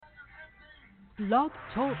Blog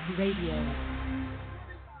Talk Radio.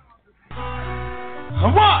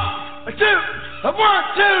 One, two,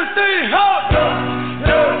 three, hold up.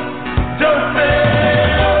 Don't fail.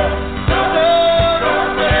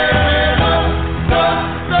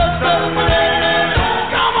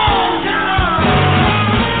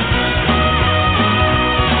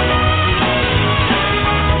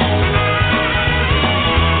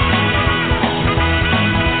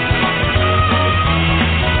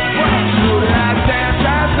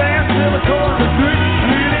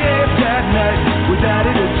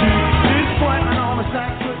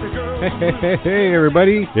 Hey,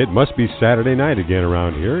 everybody. It must be Saturday night again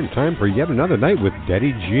around here, and time for yet another night with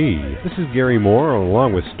Daddy G. This is Gary Moore,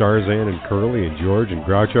 along with Starzan and Curly and George and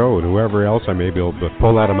Grotto and whoever else I may be able to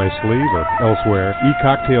pull out of my sleeve or elsewhere.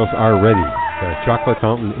 E-cocktails are ready. The chocolate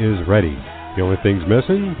fountain is ready. The only things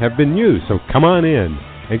missing have been used, so come on in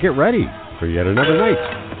and get ready for yet another night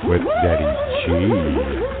with Daddy G.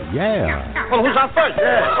 Yeah. Well, who's on first?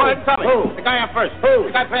 Yeah. Go ahead and tell me. Who? The guy on first.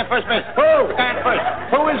 Who? The guy playing first base. Who? The guy on first.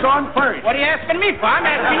 Who is on first? What are you asking me for? I'm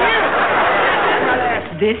asking you.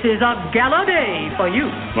 This is a gala day for you.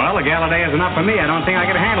 Well, a gala day is enough for me. I don't think I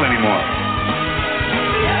can handle anymore.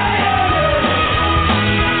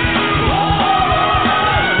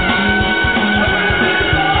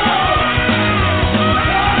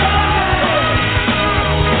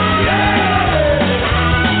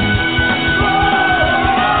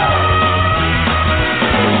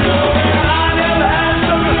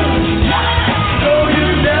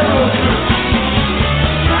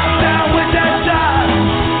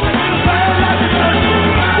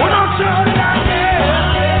 Well, don't you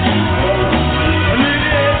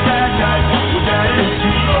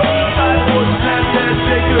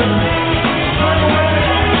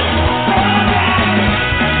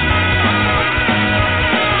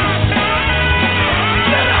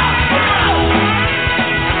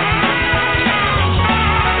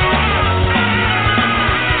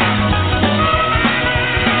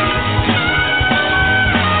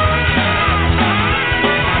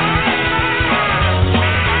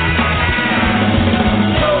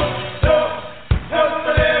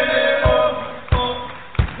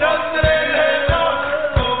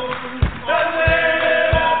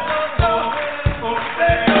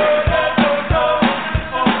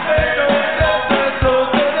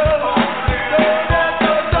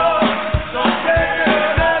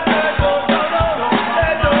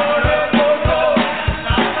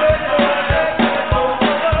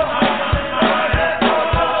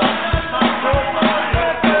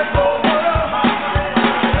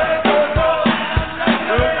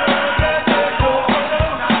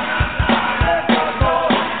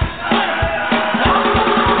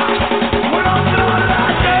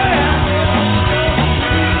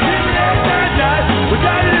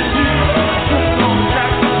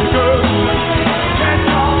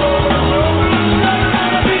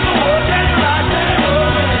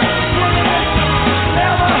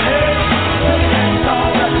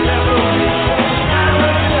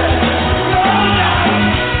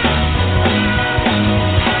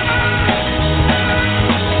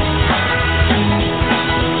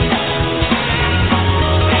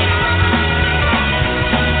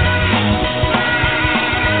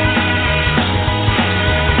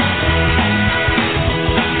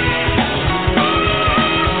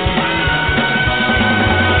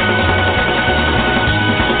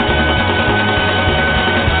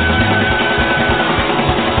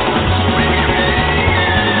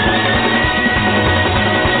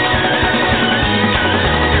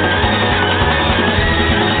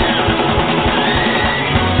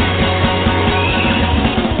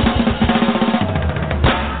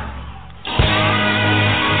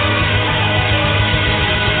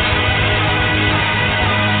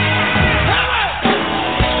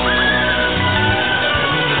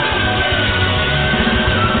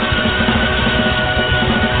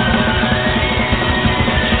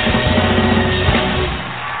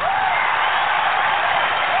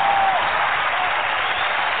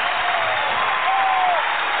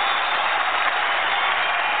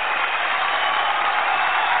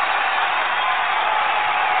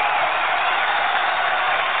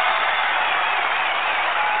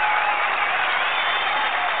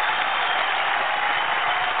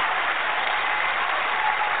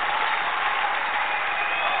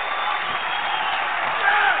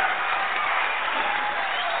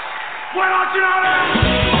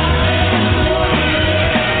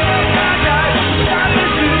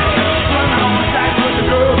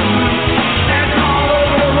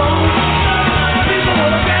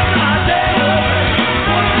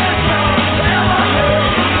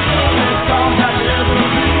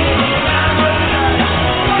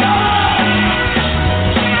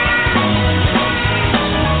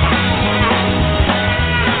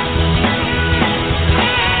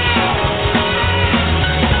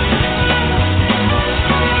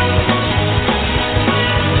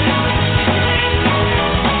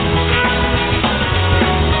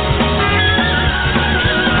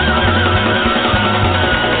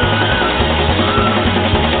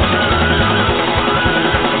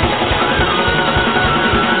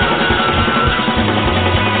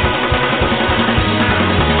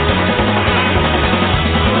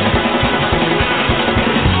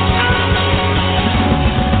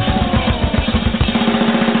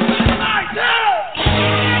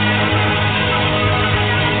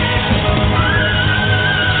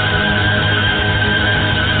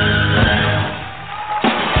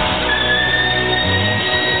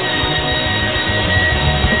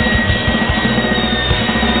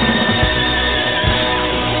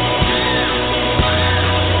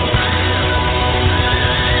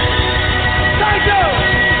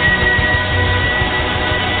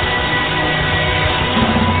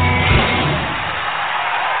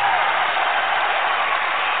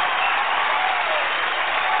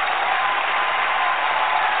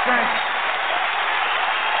thanks.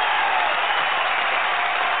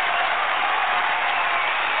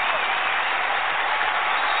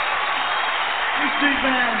 You street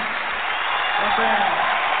band. Not bad.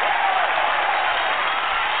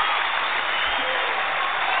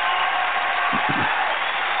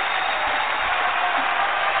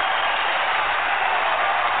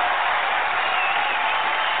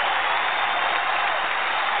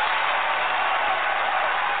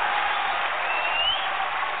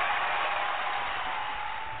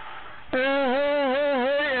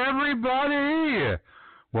 Hey, everybody!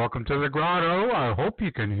 Welcome to the Grotto. I hope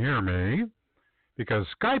you can hear me, because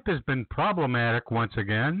Skype has been problematic once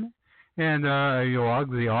again, and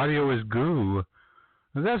the audio is goo.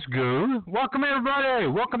 That's goo. Welcome, everybody!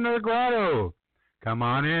 Welcome to the Grotto. Come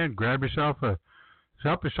on in, help yourself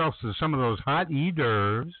to some of those hot hors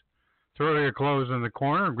d'oeuvres. Throw your clothes in the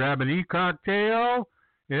corner and grab an e-cocktail.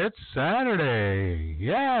 It's Saturday.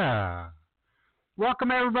 Yeah.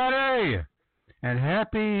 Welcome, everybody, and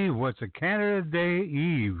happy, Canada Day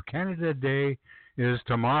Eve. Canada Day is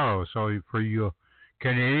tomorrow, so for you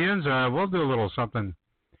Canadians, we'll do a little something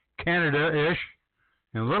Canada-ish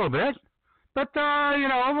in a little bit. But,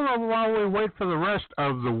 while we wait for the rest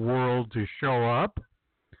of the world to show up,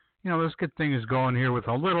 let's get things going here with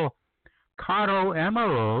a little Cotto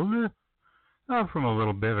Emerald from a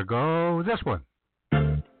little bit ago. This one.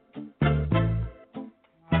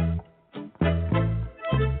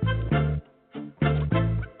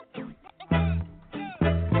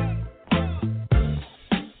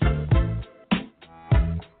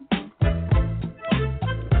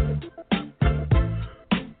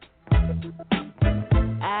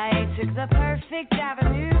 The perfect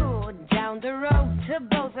avenue down the road to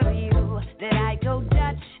both of you. Did I go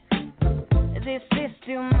Dutch? This is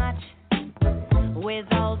too much. With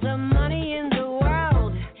all the money in the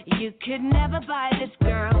world, you could never buy this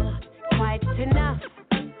girl quite enough.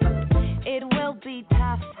 It will be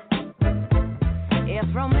tough.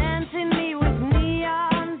 If romancing me with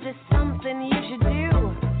neon is something you should do,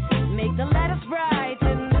 make the letters bright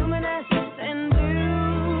and luminous and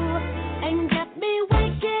blue, and get me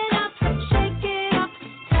waking.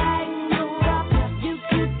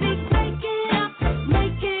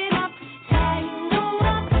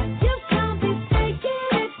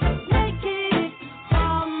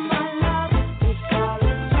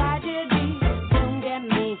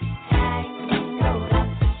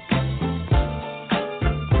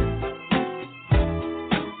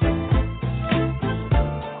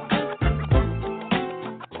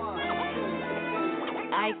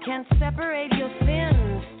 Can't separate your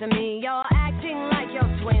sins. To me, you're acting like you're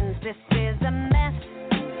twins. This is a mess.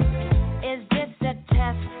 Is this a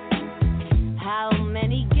test? How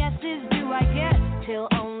many guesses do I get till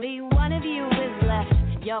only one of you is left?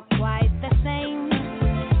 You're quite the same.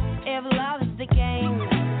 If love's the game,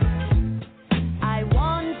 I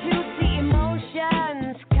want to see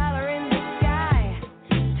emotions coloring the sky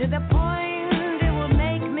to the point it will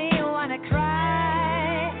make me wanna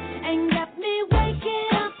cry and get me waking.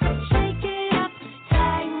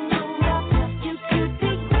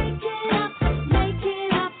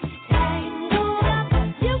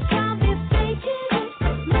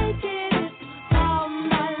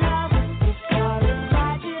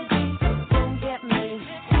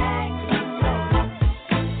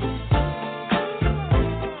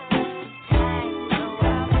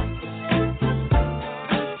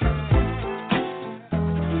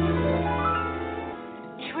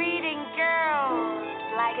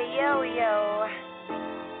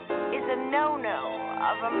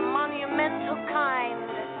 Of a monumental kind.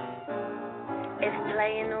 If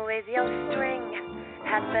playing with your string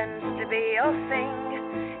happens to be your thing,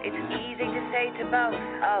 it's easy to say to both,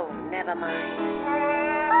 oh, never mind.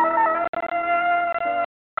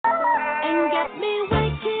 And get me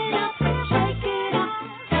waking up, shaking up,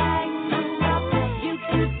 tangled up. You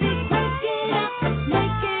could be waking up,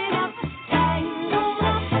 making up, tangled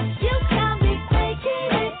up. You can be making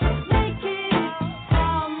it,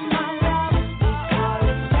 oh my love.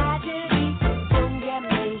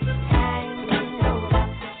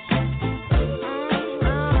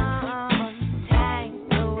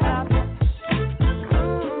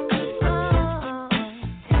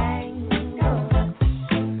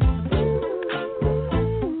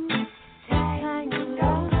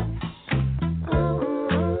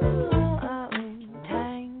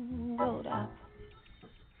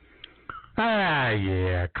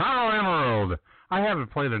 Yeah, Cotto Emerald. I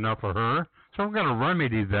haven't played enough of her, so I'm going to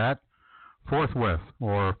remedy that forthwith,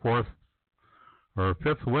 or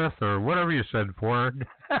fifth with, or whatever you said for it.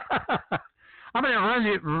 I'm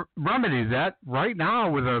going to remedy that right now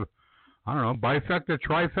with a I don't know, bifecta,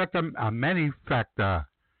 trifecta, a manifecta.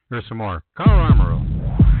 Here's some more. Carl Amaro.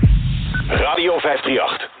 Radio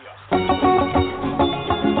 538.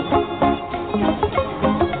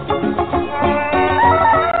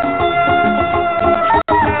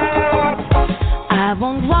 I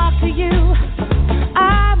won't walk to you,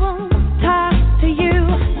 I won't talk to you.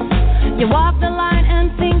 You walk the line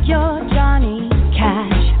and think you're Johnny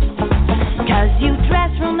Cash. 'Cause you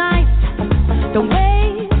dress real nice, don't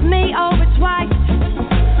wave me over twice.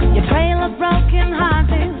 Your trail of broken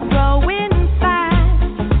hearts is growing fast.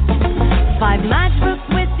 5 matchbooks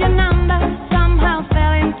with your number somehow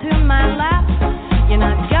fell into my lap. You're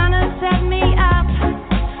not gonna set me up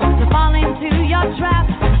to fall into your trap.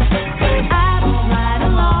 I was right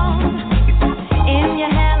along in your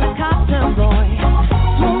helicopter, boy.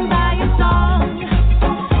 Swoon by your song.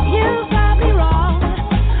 You got me wrong.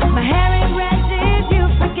 My hair ain't red, did you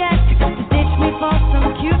forget to ditch me for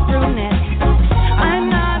some cute brunette? I'm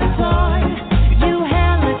not a toy, you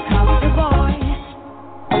helicopter boy.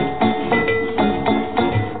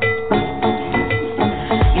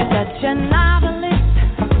 You're such a novelist.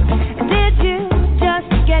 Did you just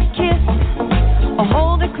get kissed? Or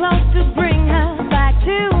hold her close to bring her back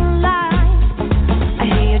to life? I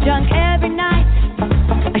hear your junk every night.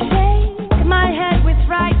 I shake my head with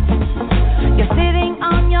fright. You're sitting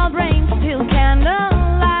on your brain till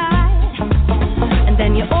candlelight. And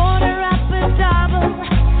then you order up a double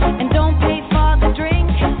and don't pay for the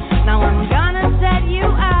drink. Now I'm gonna set you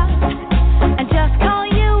up and just call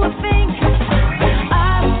you a fink.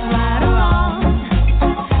 I was right along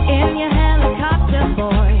in your helicopter,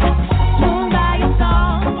 boy. Swoon by your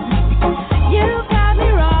song. You got me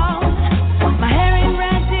wrong. My hair ain't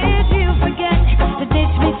red, did you forget to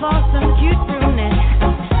ditch me for some cute brunette?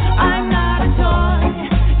 I'm not a toy,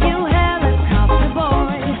 you helicopter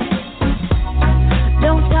boy.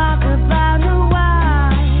 Don't talk about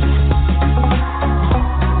Hawaii.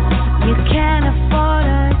 You can't afford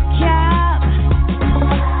a cab.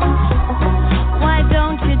 Why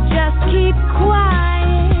don't you just keep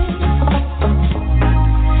quiet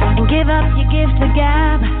and give up your gift to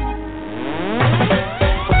gab?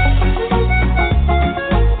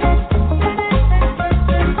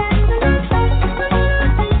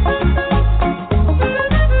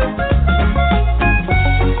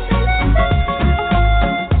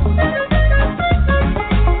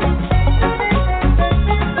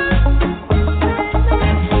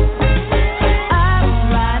 I was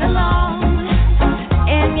right along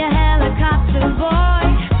in your helicopter, boy.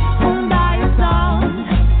 Swoon by your song.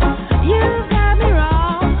 You got me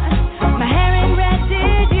wrong. My hair ain't red,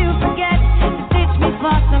 did you forget to ditch me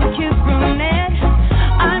for some cute brunette?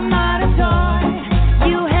 I'm not a toy,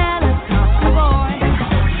 you helicopter boy.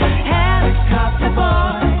 Helicopter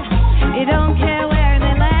boy, you don't care where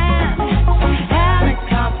they land.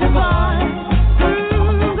 Helicopter boy,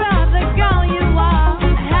 grab the girl you want.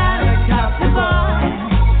 Helicopter boy,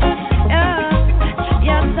 oh,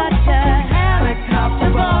 you're such a helicopter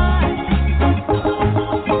boy.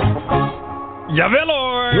 Jawel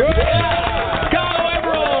hoor! Carlo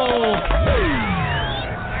Emerald!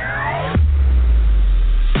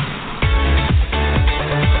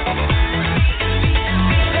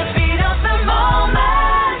 The beat of the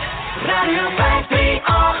moment, Radio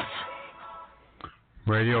 538.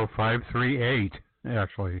 Radio 538,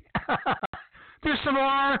 actually. There's some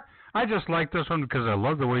more. I just like this one because I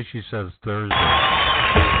love the way she says Thursday.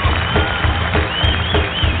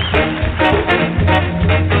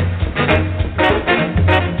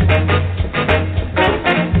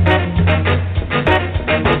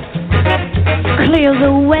 Clear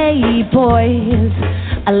the way, boys.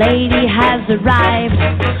 A lady has arrived.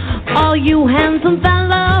 All you handsome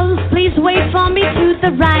fellows, please wait for me to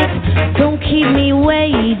the right. Don't keep me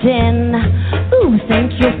waiting. Ooh,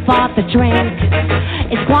 thank you for the drink.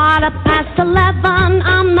 It's 11:15.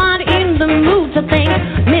 I'm not in the mood to think.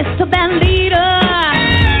 Mr. Bandleader,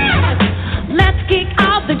 let's kick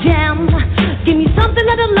out the jam. Give me something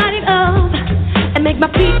that'll light it up and make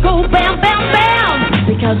my feet go bam, bam, bam.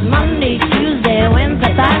 Because Monday, Tuesday,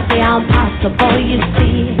 Wednesday, Thursday, I'm possible, you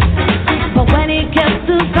see. But when it gets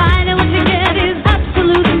to Friday, what you get is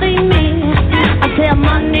absolutely me. I tell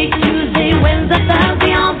Monday, Tuesday, Wednesday,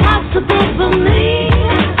 Thursday, I'm possible for me.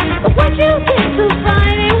 But when you get to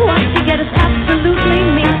Friday, what you get is absolutely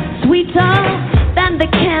me. Sweeter than the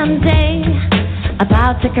candy,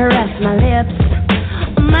 about to caress my lips.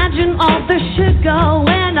 Imagine all the sugar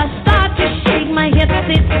when I start to shake my hips.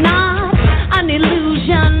 It's not an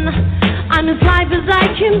illusion, I'm as live as I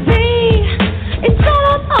can be. It's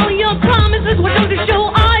all your promises, why don't you show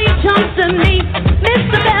all your charms to me,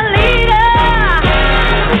 Mr. Bellita?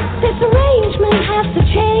 There's a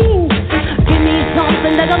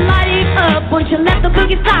won't you let the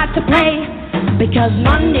boogie start to play? Because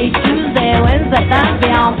Monday, Tuesday, Wednesday,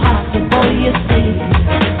 Thursday, all possible, you see.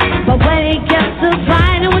 But when it gets to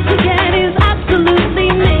Friday, what you get is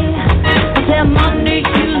absolutely me. I said Monday,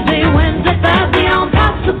 Tuesday, Wednesday, Thursday, all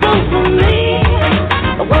possible for me.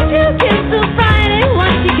 But when you get to Friday,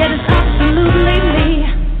 what you get is absolutely me.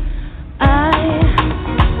 I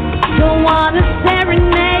don't want to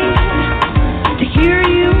serenade to hear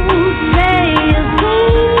you say a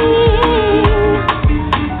thing.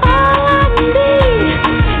 All I need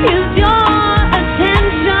is your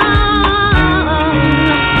attention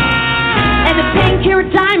and a pink hair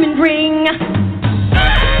diamond ring.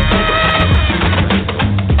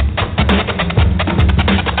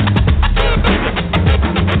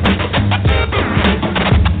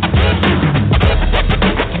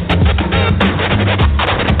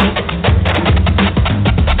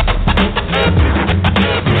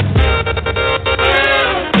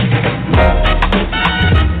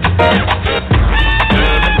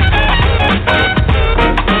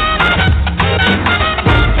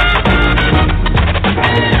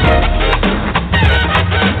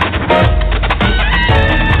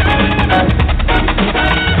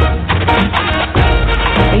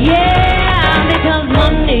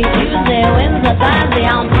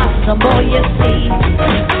 You see,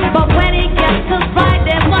 but when it gets to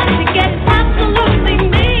Friday, what you get absolutely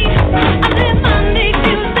me. I live Monday,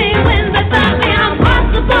 Tuesday, Wednesday, Thursday,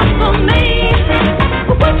 impossible for me.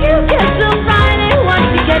 But when you get to Friday, what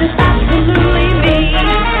you get is absolutely me.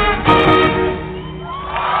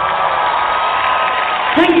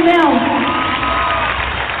 Dankjewel.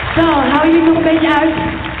 Zo, hou je nog een beetje uit.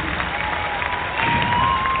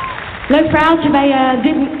 Leuk verhaaltje bij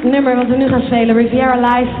dit nummer wat we nu gaan spelen, Riviera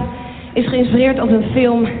Live. Is geïnspireerd op een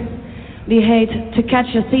film die heet To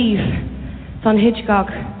Catch a Thief van Hitchcock,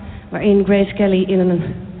 waarin Grace Kelly in een,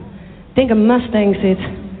 ik denk een Mustang zit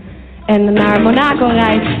en naar Monaco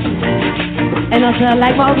rijdt. En dat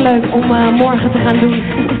lijkt me ook leuk om morgen te gaan doen.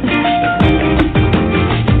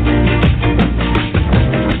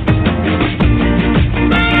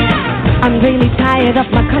 I'm really tired of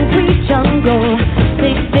my country jungle.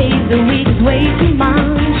 6 days a week is way too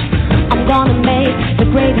much. I'm gonna make the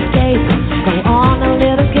great escape, go on a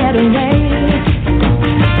little getaway.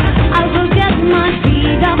 I will get my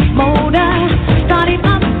beat up motor, start it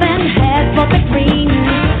up and head for the dream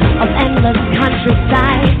of endless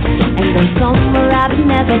countryside, and go somewhere I've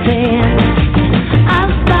never been.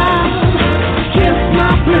 I'll stop, kiss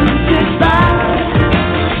my blues goodbye,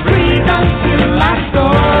 breathe until I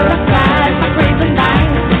soar, ride my crazy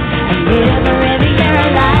night, and live a Riviera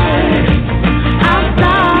life. I'll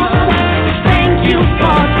stop.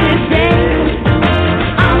 For today,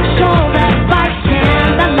 I'm sure that by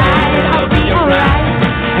candlelight I'll be alright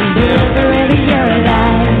and live a Riviera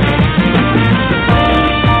life.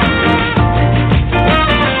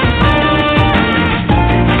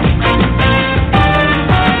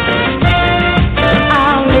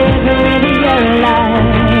 I'll live a Riviera life.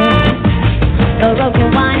 The road can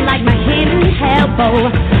wind like my hidden elbow.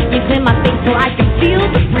 It's in my face so I can feel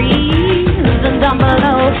the breeze. And down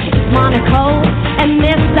below is Monaco. And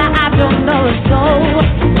this I don't know so.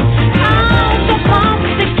 Out above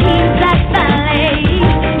the keys at ballet,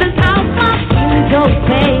 then out my window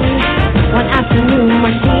pane. One afternoon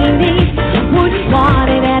martini, wouldn't want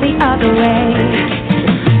it any other way.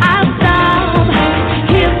 I'll stop,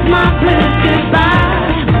 kiss my blues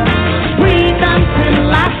goodbye, breathe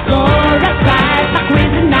until I soar, ride my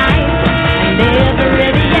crazy night, and live a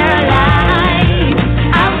Riviera life.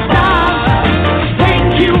 I'll stop,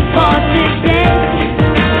 thank you for this.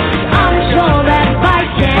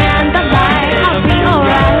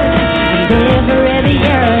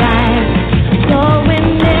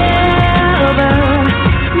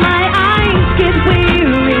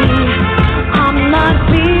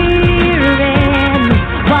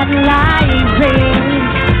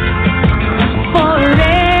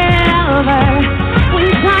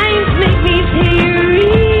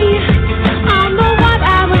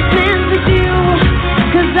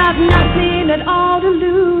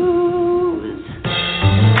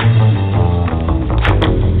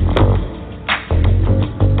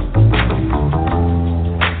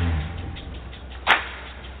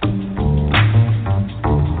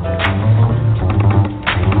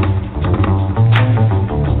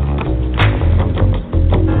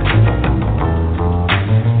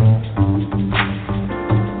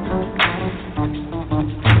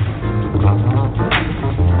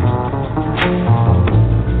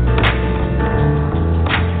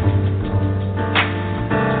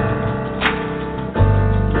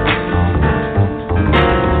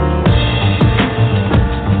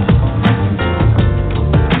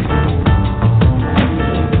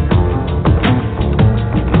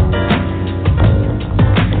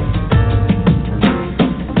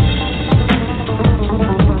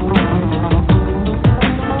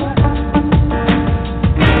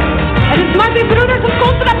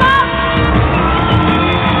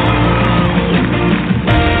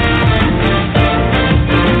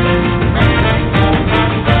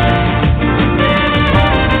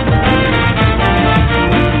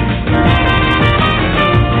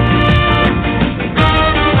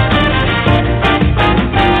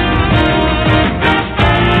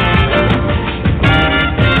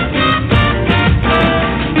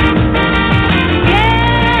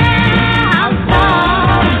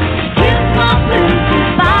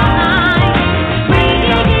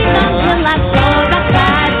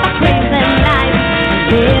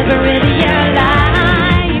 really your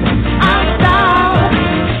life. So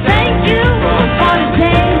thank you for the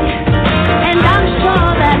day, and I'm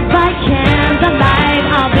sure that by candlelight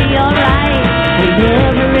I'll be alright.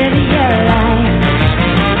 Live really your life.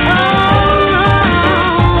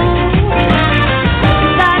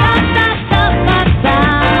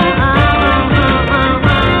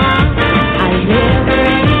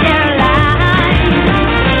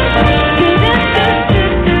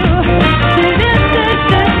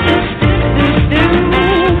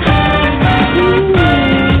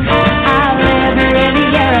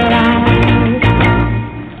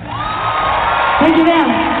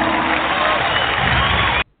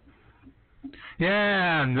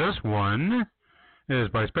 Yeah, and this one is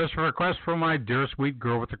by special request from my dear sweet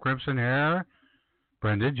girl with the crimson hair,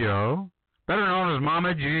 Brenda Jo, better known as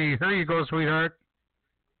Mama G. Here you go, sweetheart.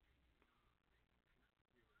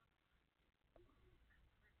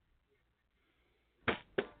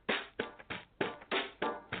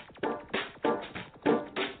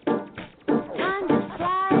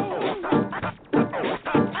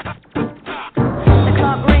 The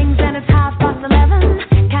clock rings and it's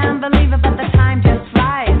 11:30. Can't believe it, but the time just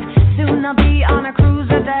flies. Soon I'll be on a cruise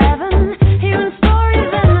to heaven, hearing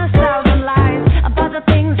stories and 1,000 lies about the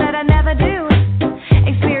things that I never do,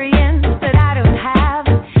 experience that I don't have.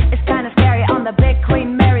 It's kind of scary on the big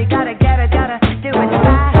Queen Mary. Gotta get it, gotta do it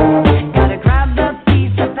fast. Gotta grab the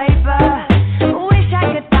piece of paper. Wish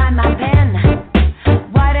I could find my pen.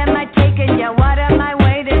 What am I taking? Yeah, what am I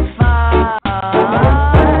waiting for?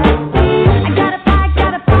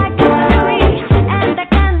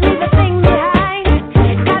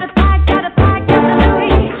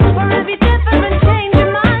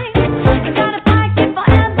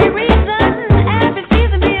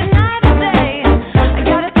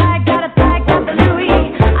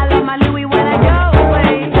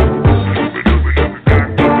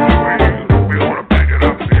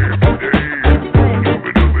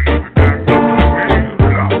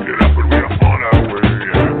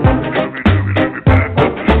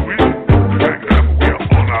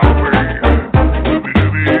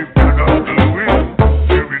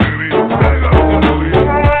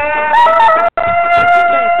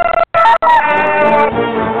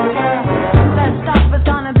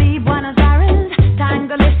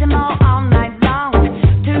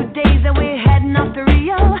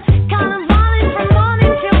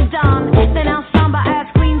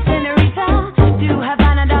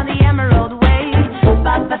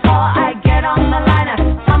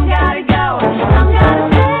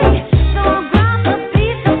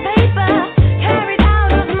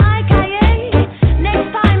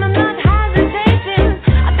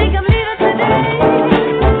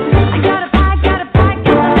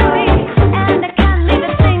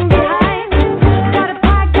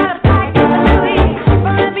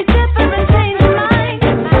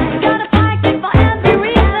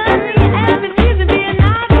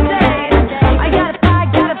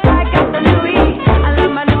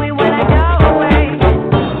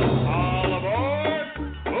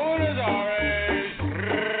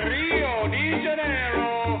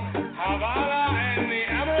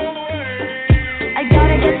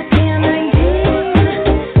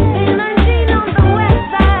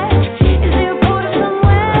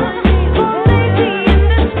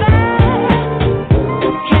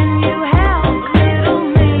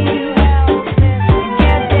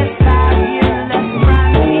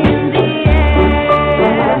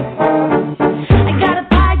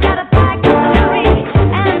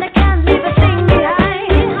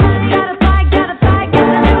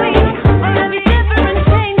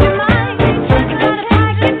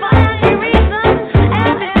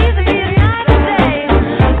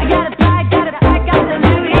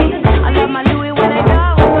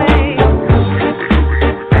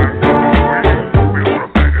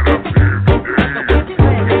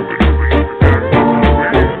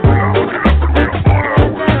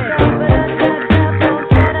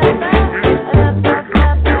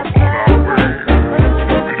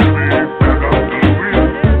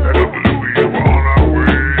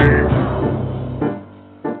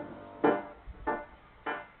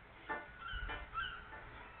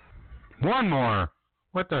 One more.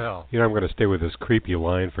 What the hell? You know, I'm going to stay with this creepy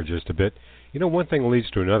line for just a bit. You know, one thing leads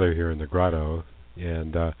to another here in the grotto,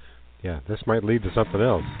 and yeah, this might lead to something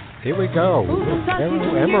else. Here we go.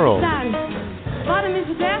 Emerald. Waarom is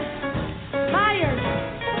het echt? Fire.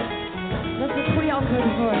 Dat is het goede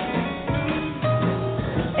antwoord voor.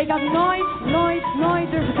 Ik had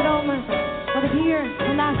nooit durven dromen dat ik hier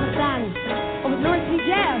vandaag zou staan. Op het North Sea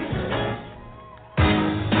Jazz.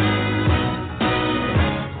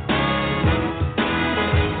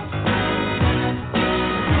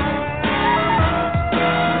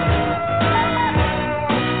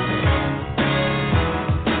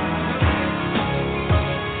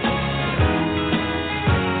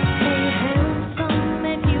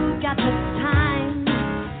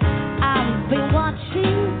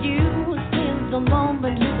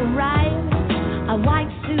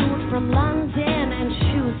 from London and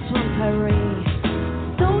shoes from Paris.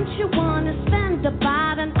 Don't you wanna spend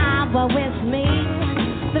about an hour with me?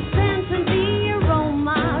 The scent and the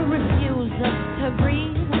aroma refuses to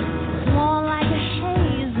breathe. It's more like a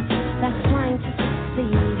haze that's trying to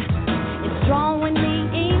succeed. It's drawing me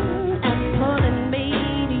in and pulling me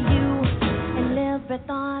to you. And every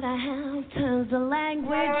thought I have turns the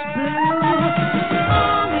language blue.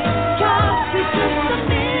 All it costs is just a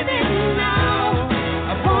minute now.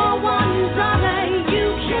 For one dollar you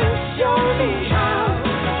can show me how.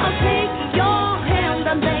 I'll take your hand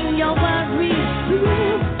and then your worries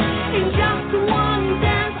through. In just one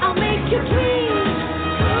dance I'll make your dreams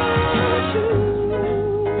come true.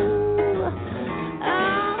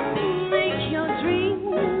 I'll make your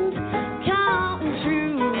dreams come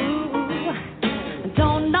true.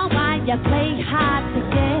 Don't know why you play hard to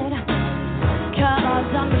get, 'cause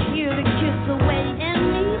I'm here to kiss away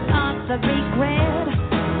any other regret.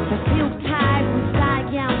 The silk tie with side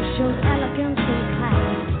gown shows elegance and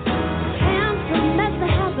class. Handsome as the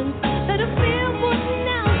heavens that a fear would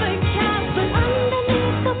never cast. But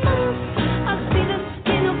underneath the mask I see the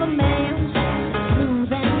skin of a man,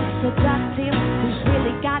 smooth and seductive, who's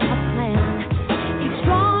really got a plan. He's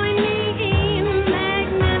drawing me in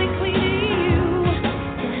magnetically to you.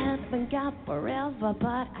 You haven't got forever,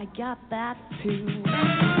 but I got that too.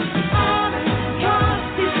 All it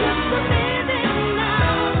costs is just a minute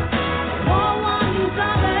now. For one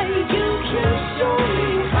dollar you can show me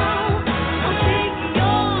how. I'll take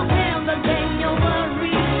your hand and then your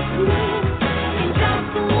worries through. In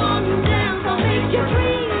just one dance I'll make your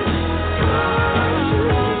dreams come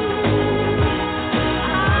true.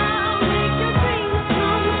 I'll make your dreams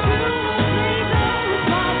come true, baby.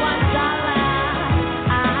 For one dollar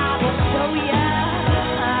I will show you.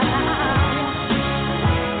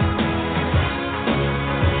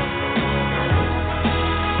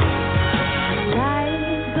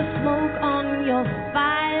 Light the smoke on your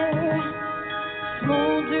fire,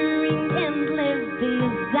 smoldering endless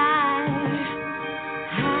desire.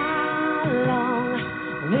 How long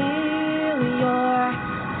will your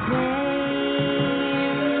flame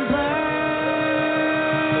burn?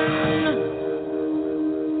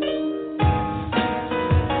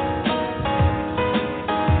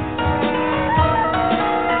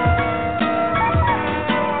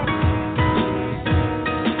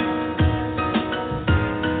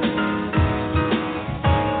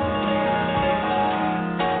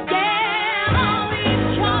 Yeah, all it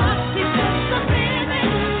costs is just a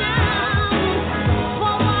minute now.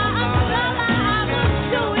 For one dollar I will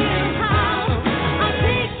show you how. I'll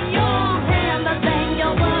take your hand and then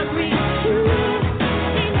your worries through.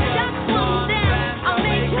 In just one dance I'll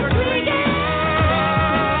make you dream.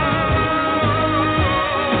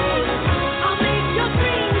 I'll make your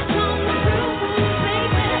dreams come true,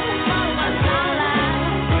 baby. For one dollar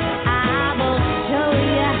I will show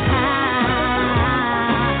you how.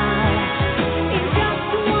 In just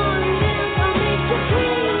one dance I'll make you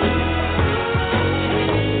dream.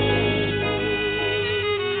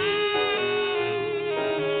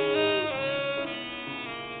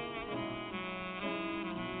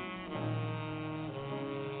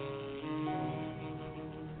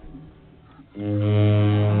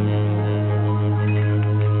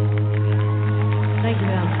 Thank you,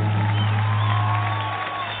 Bill.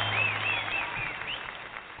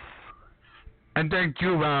 And thank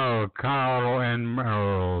you, Carl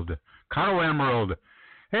Emerald. Carl Emerald.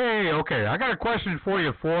 Hey, okay, I got a question for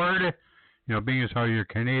you, Ford. You know, being as how you're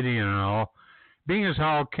Canadian and all, being as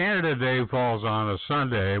how Canada Day falls on a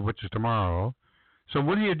Sunday, which is tomorrow. So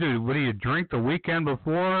what do you do? What do you drink the weekend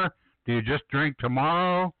before? Do you just drink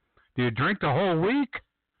tomorrow? Do you drink the whole week?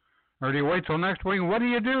 Or do you wait till next week? What do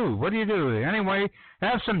you do? What do you do? Anyway,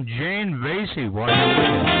 have some Jane Vasey while you're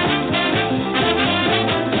with it.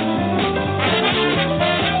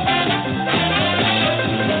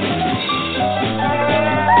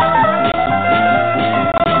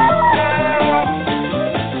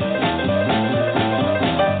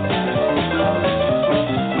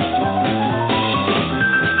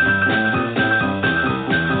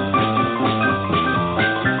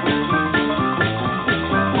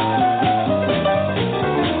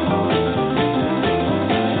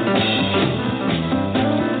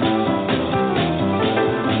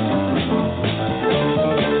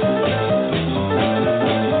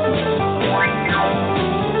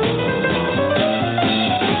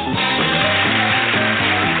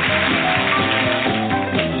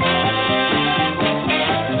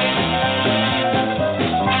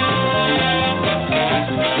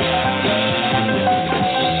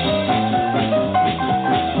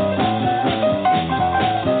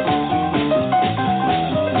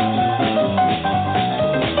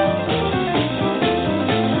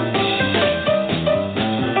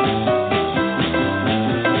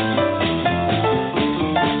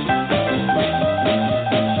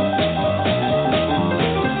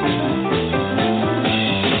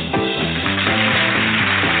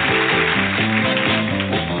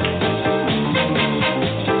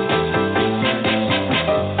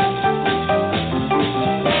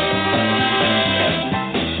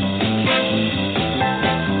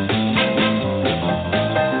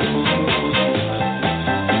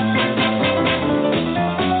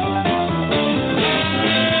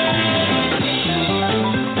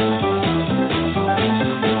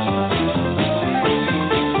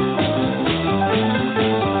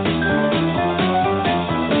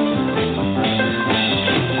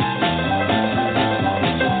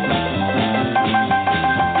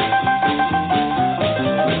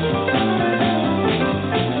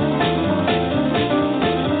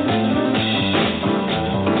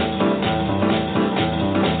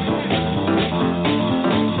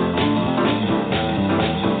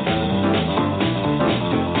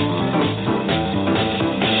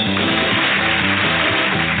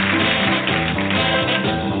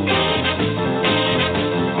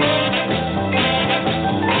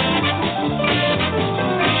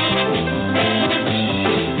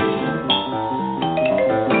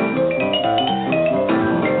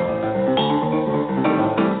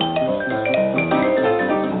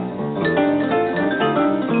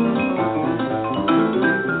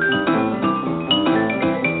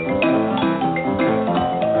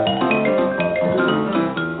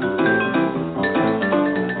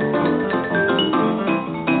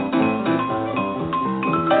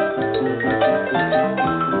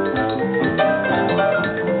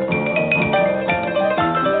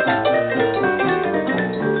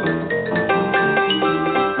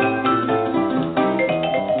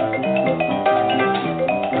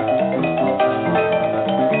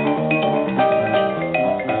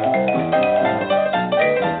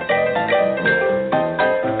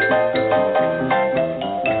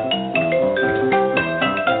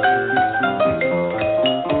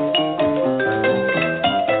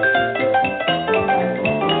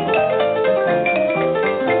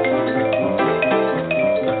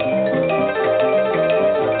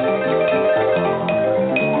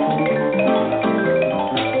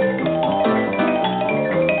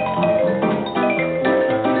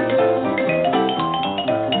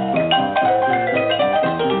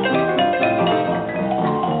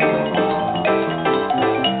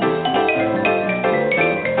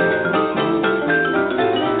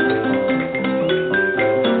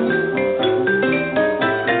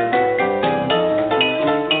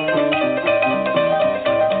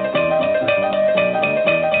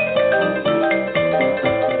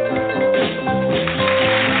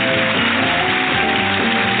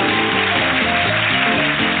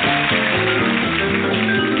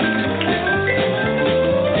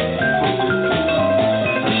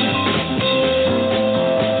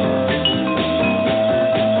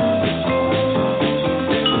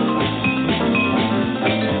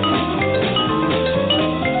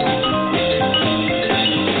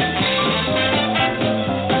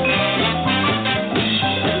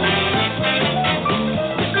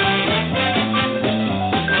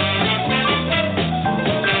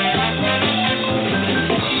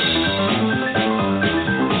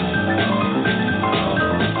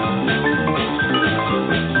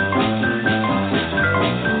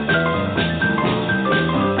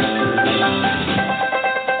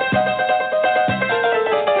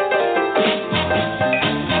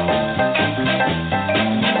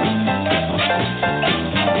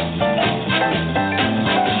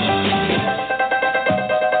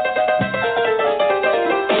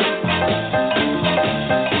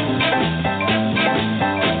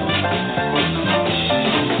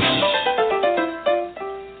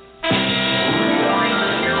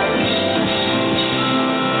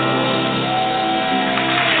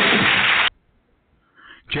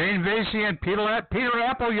 Vasey and Peter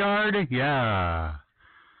Appleyard, yeah.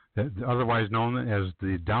 Otherwise known as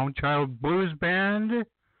the Downchild Blues Band.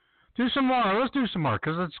 Do some more. Let's do some more,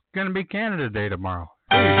 because it's going to be Canada Day tomorrow.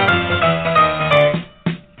 There you go.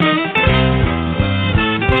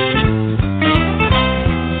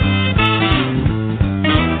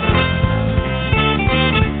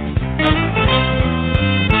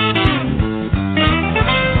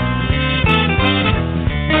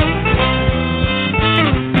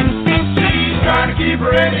 Keep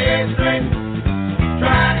her head straight,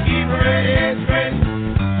 trying to keep her head straight,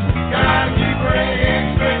 gotta keep her head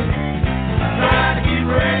straight, trying to keep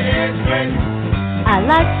her head straight. I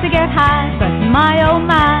like to get high, but my oh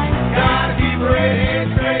my, gotta keep her head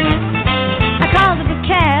straight. I called up a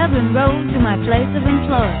cab and rode to my place of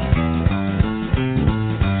employment.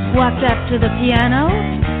 Walked up to the piano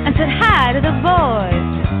and said hi to the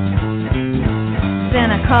boys.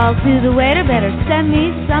 Then I called to the waiter, better send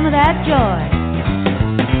me some of that joy.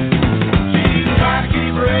 Trying to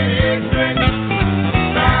keep her head straight,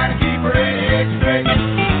 trying to keep her head straight,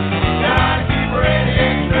 gotta keep her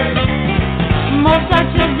head straight. Mozart,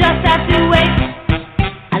 you'll just have to wait.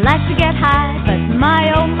 I like to get high, but my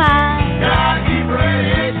oh my, gotta keep her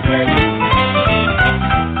head straight.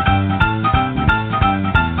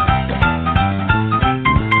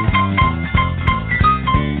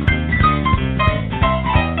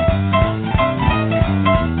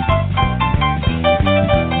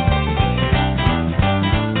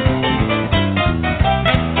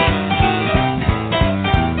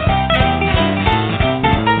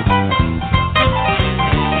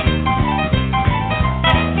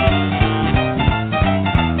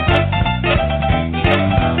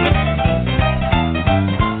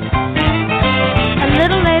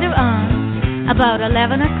 About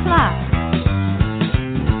 11 o'clock,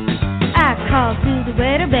 I called to the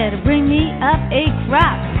waiter, better bring me up a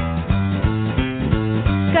crop.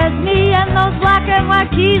 'Cause me and those black and white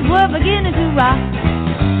keys were beginning to rock.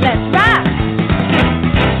 Let's rock!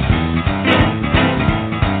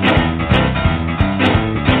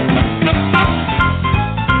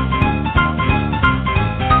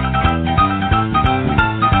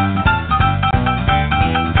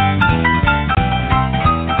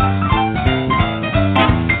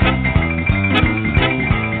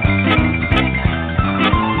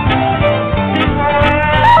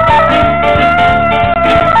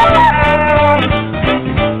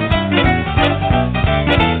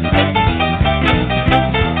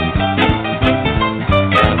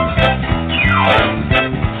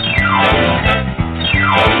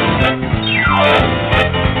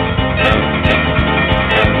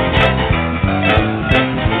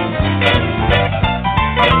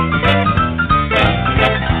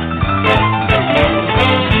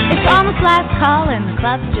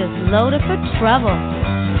 Loaded for trouble.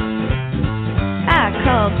 I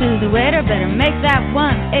called to the waiter, better make that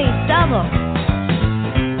one a double.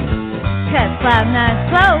 'Cause cloud nine's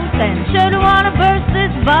close and sure don't wanna burst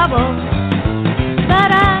this bubble.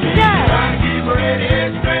 But I'm just trying to keep her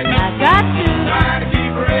head straight. I got to trying to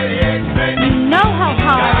keep her head straight. You know how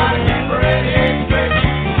hard it is. Keep her head straight.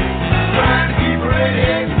 Trying to keep her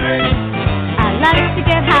head straight. I like to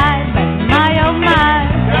get high, but my oh my,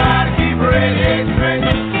 gotta keep her head straight.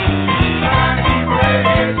 Trying to keep her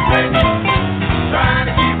head straight,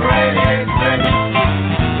 gotta keep her head straight.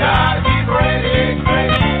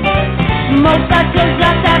 Mozart just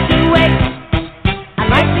have to wait. I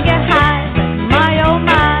like to get high, but my oh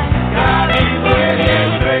my, gotta keep her head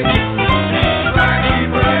straight. Trying to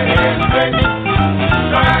keep her head straight,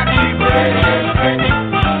 trying to keep her head straight,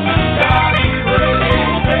 gotta keep her head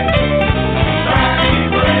straight, trying to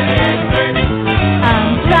keep her head straight. I'm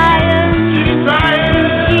trying to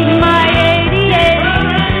keep my 88.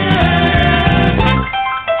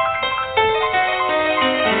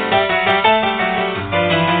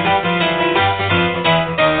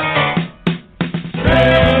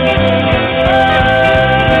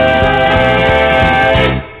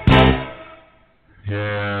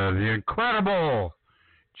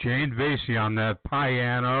 Jane Vasey on that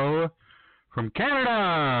piano from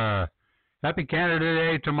Canada. Happy Canada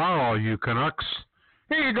Day tomorrow, you Canucks.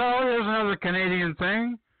 Here you go. There's another Canadian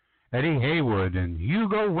thing. Eddie Haywood and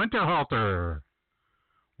Hugo Winterhalter.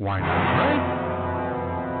 Why not, right?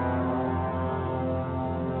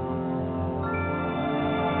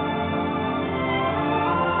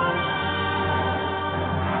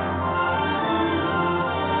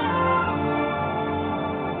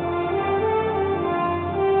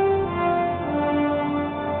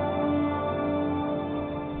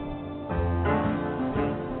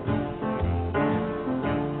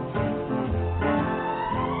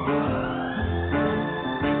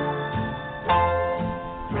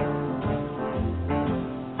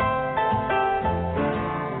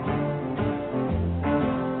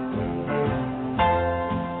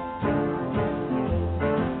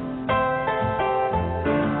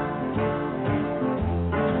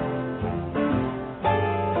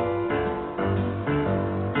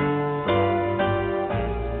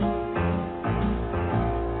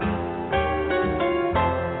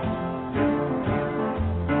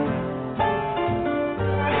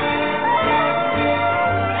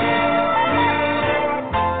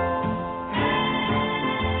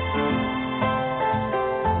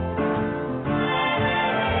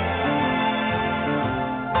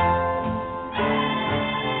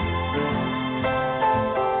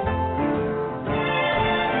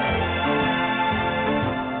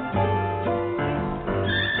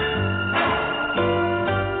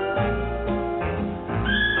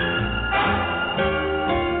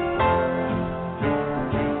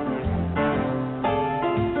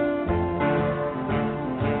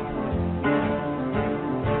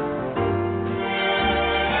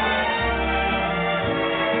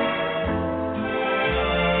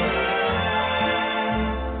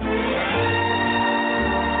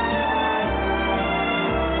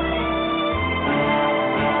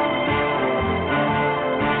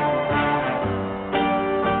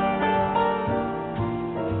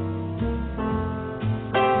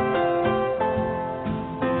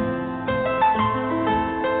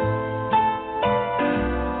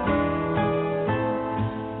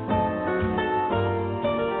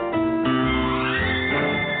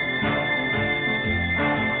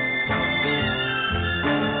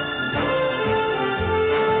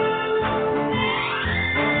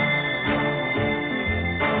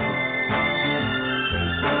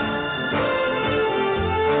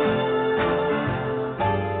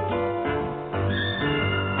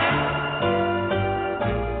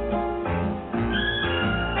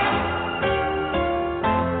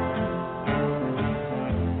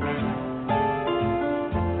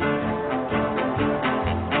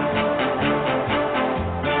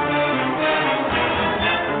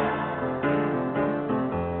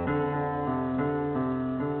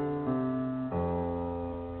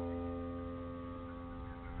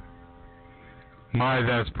 My,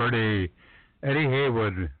 that's pretty. Eddie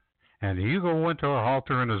Haywood and Hugo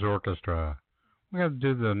Winterhalter and his orchestra. We got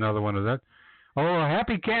to do another one of that. Oh,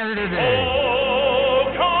 happy Canada Day! Oh,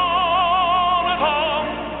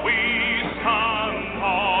 come, we stand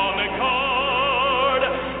on accord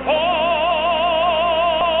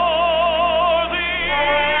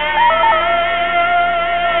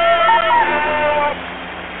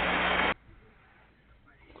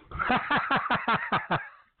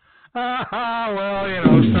Well, you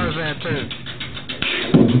know, Starzan too.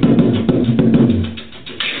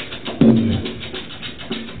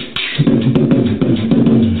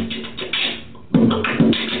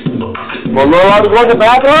 Hello, I go to the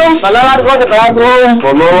bathroom. Hello, I go to the bathroom.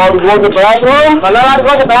 Hello, I go to the bathroom. Hello, I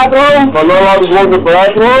go to the bathroom. Hello, I go to the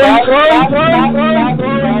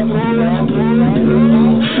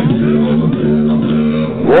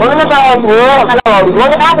Go in the bathroom. Hello, I go to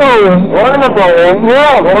the bathroom. Go in the bathroom.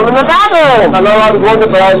 Go in the bathroom. Hello, I go to the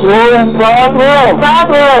bathroom.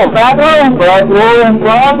 Bathroom.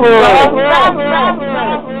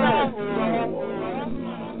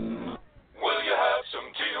 Will you have some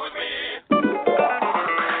tea with me?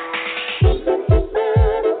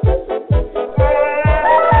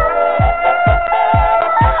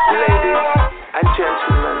 Ladies and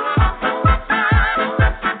gentlemen,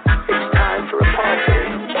 it's time for a party.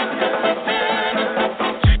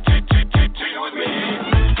 Tea with me.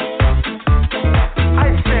 I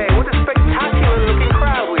say, what a spectacular looking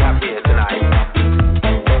crowd we have here tonight.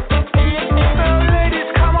 Ladies,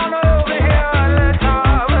 come on over here and let's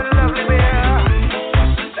have a lovely beer.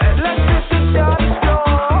 Let's hit the dance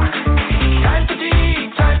floor. Time for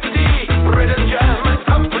tea, British German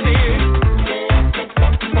company.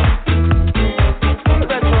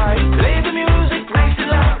 That's right, play the music nice and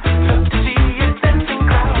loud. Love to see a dancing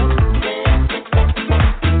crowd.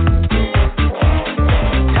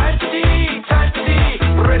 Time for tea,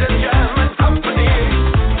 British German company.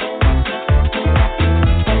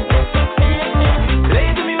 Play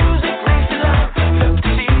the music nice and loud. Love to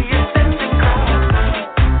see a dancing crowd.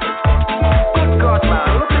 Good God, man,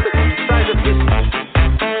 look at the size of this.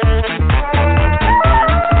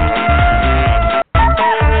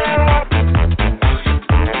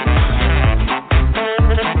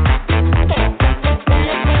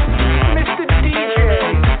 Mr. DJ,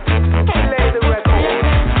 play the record.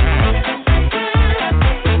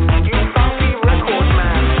 You funky record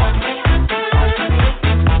man.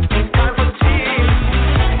 Time for tea.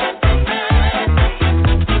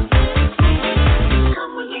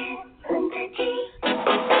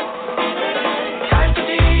 Time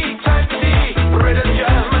for tea, British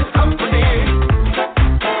German company.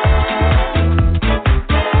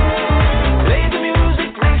 Play the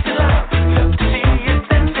music nice and loud. Love to see a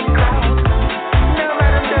dancing crowd. No,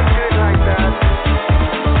 madam, don't do it like that.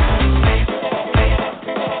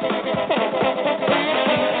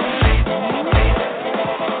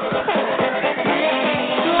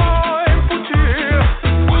 Time for tea.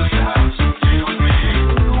 Will you have some tea with me?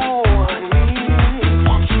 No, honey.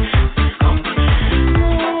 Won't you keep me company?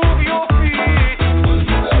 Move your feet. Will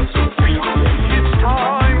you have some tea with me? It's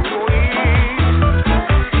time to eat.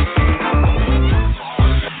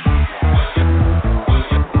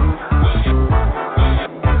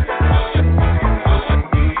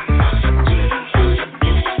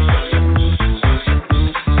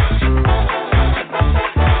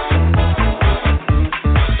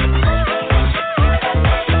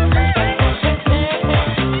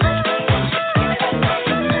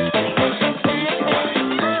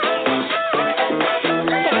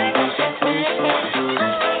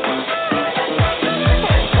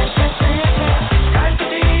 Time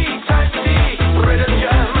for tea, British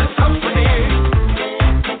German company.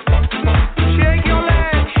 Shake your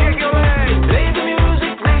leg, play the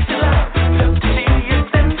music nice and loud. Love to see a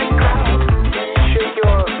dancing crowd. Shake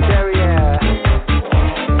your derriere.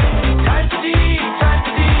 Time for tea,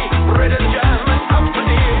 British German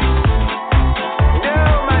company. No,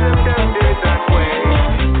 madam, don't do it that way.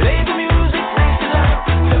 Play the music nice and loud.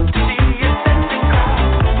 Love to see a dancing crowd.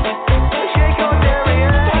 Shake your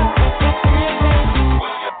derriere.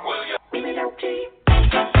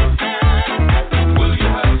 Will you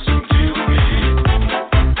have some tea with me?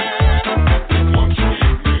 Won't you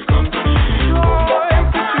keep me company? Time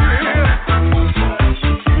for tea.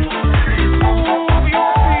 Move your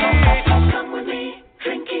feet. Come with me,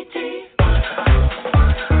 drinky tea.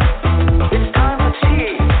 It's time for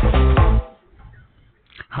tea.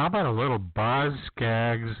 How about a little Boz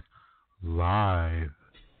Scaggs live?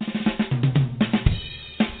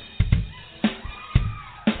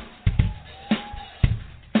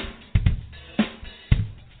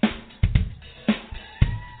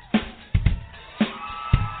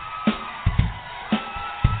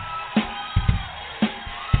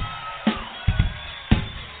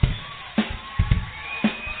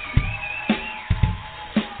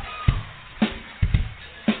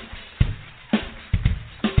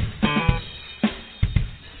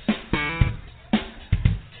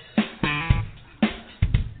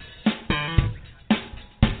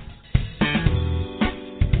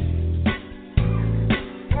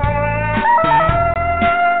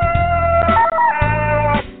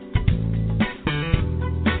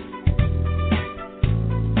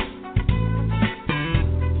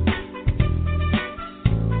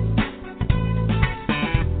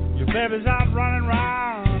 baby's out running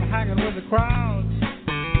around, hanging with the crowd,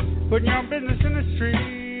 putting your business in the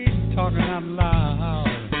street, talking out loud,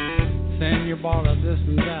 saying you bought her this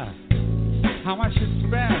and that. How much you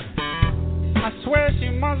spent? I swear she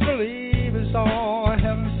must believe it's all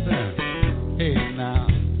heaven sent. Hey now,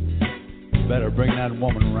 you better bring that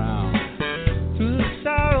woman round to the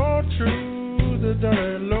sad old truth, the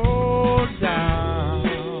dirty low down.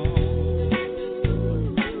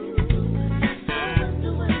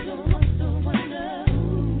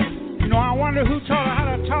 You know, I wonder who taught her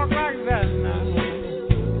how to talk like that now.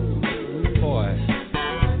 Boy,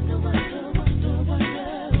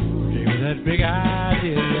 gave her that big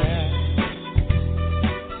idea, yeah.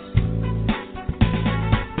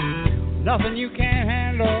 Nothing you can't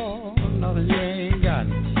handle, nothing you ain't got.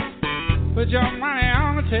 Put your money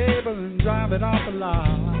on the table and drive it off the lot.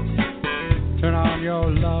 Turn on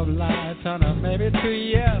your love light, turn up maybe to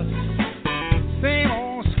yes. Same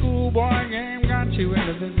old schoolboy game got you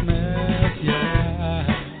into this mess, yeah.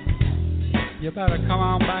 You better come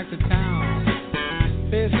on back to town.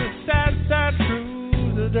 Face the sad, sad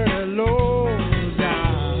truth, the dirty low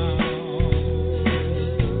down.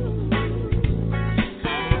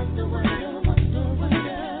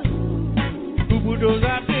 Those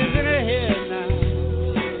ideas in her head now.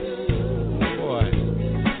 Boy.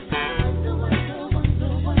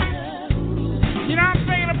 You know, I'm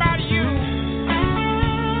thinking about you.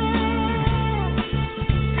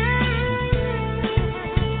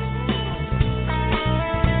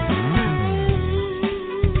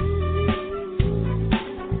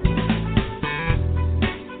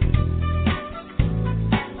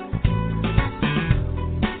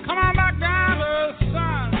 Come on back down to the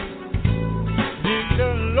sun.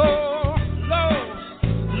 Low, low,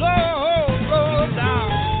 low, low down.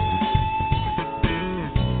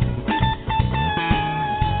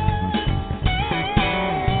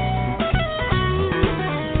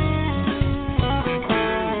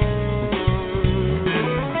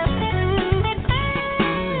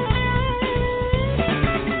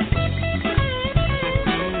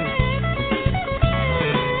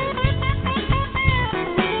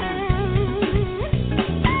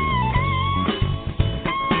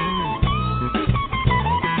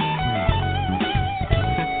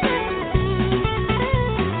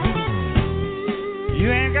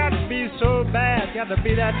 Got to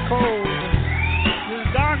be that cold. This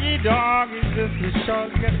doggy dog is just as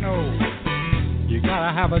short as getting old. You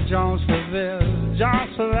gotta have a Jones for this,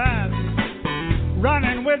 Jones for that.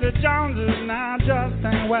 Running with the Joneses now just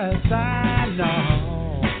ain't west side,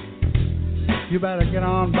 no. You better get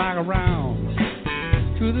on back around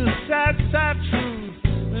to the sad, sad truth,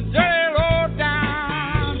 the dirty low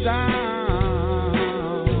down, down.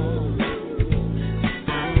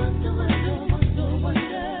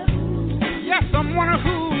 Someone who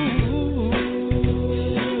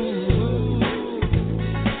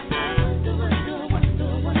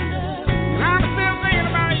I'm still thinking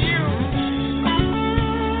about you.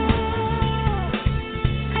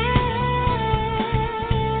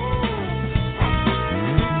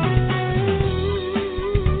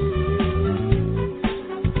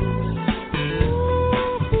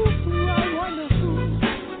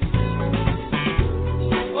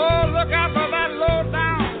 Oh, look out for that low down.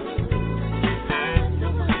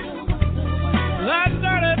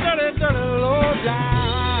 Low down.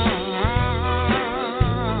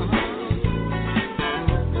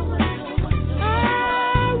 I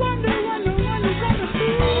wonder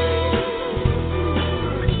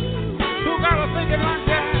who got her thinking like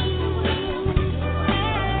that?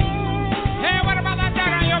 Hey, what about that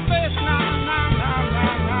dog on your face? No.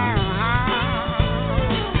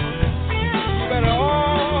 You better,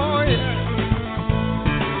 oh yeah.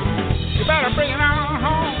 You better bring it on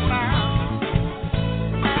home now.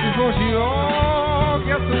 Before she all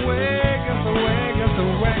gets away.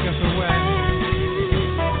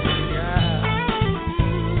 Yeah.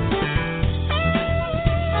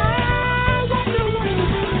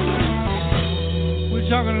 We're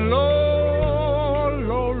talking low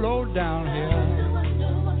down here.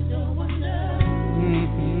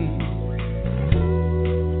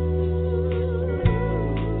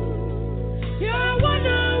 Yeah, I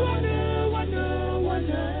wonder.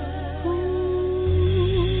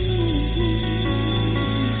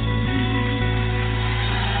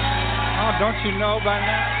 Don't you know by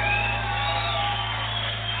now?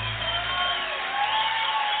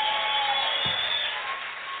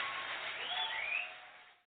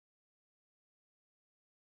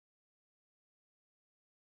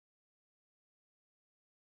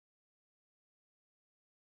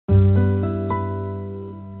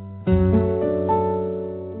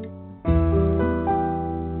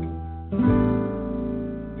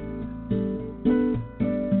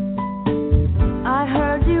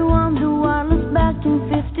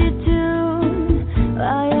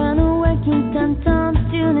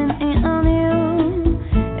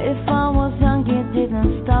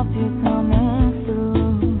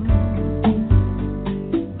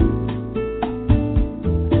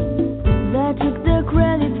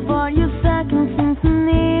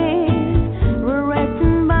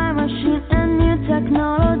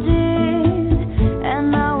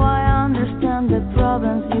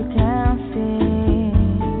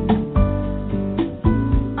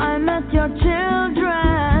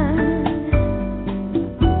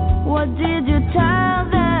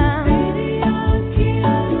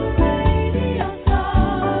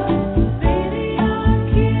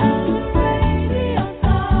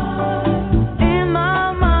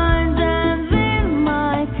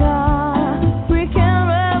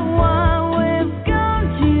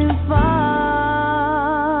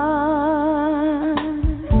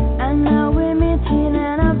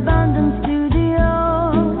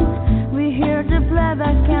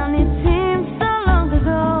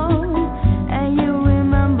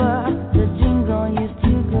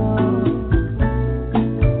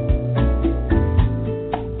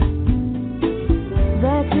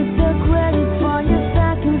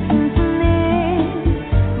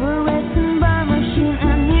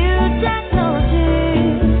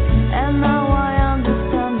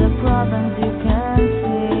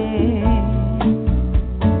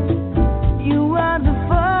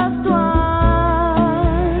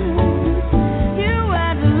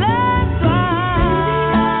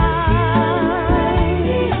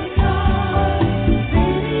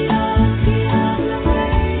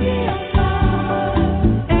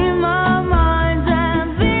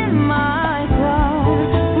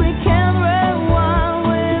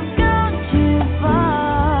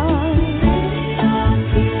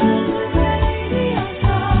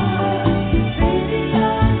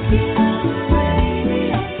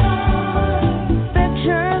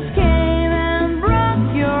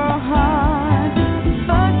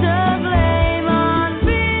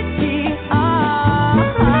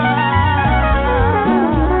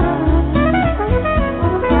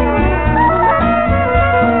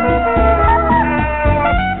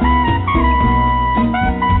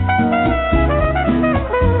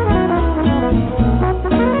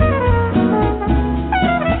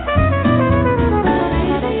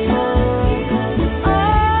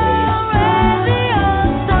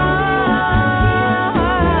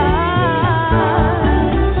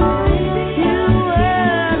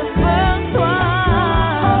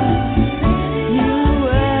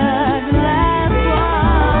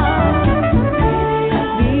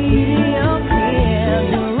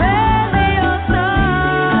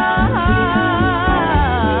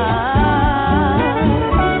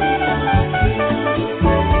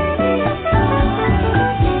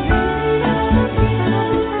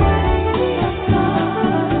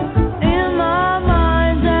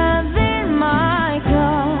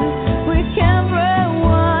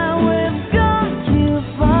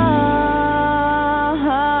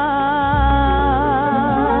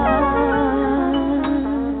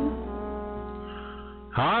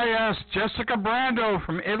 Jessica Brando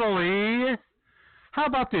from Italy. How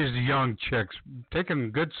about these young chicks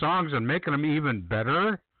taking good songs and making them even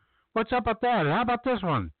better? What's up with that? How about this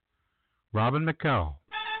one? Robin McKell.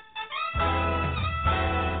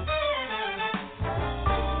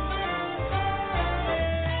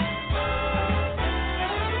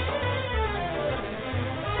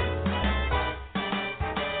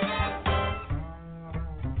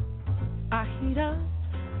 I heat up,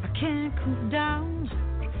 I can't cool down.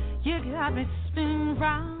 You got me spinning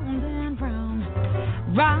round and round,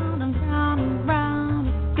 round and round and round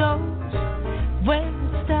it goes. Where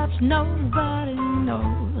it stops, nobody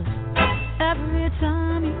knows. Every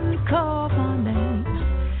time you call my name,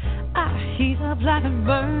 I heat up like a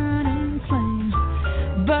burning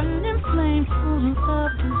flame full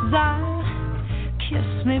of desire. Kiss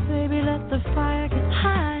me, baby, let the fire get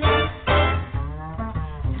high.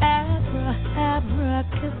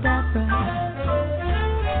 Abracadabra,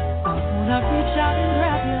 I wanna reach out and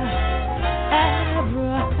grab you.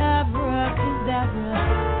 Abracadabra,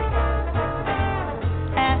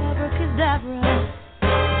 abracadabra.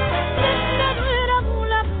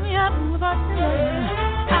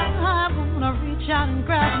 I wanna reach out and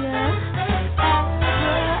grab you.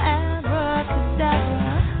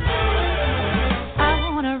 Abracadabra, I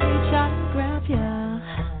wanna reach out and grab you.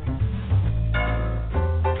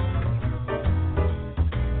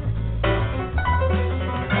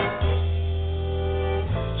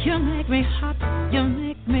 You make me hot, you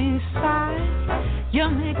make me sigh. You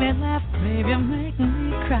make me laugh, baby, you make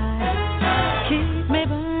me cry. Keep me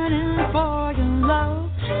burning for your love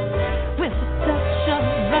with a touch of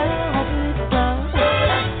velvet glove.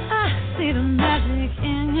 I see the magic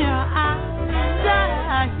in your eyes,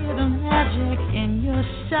 I hear the magic in your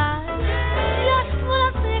sighs. Just when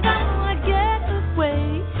I think I wanna get away,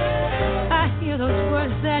 I hear those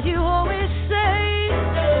words that you always say.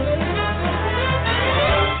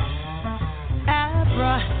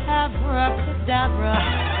 Abracadabra,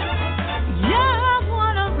 yeah, I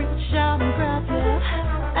wanna reach out and grab you.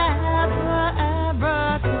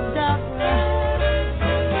 Abracadabra,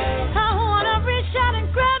 I wanna reach out and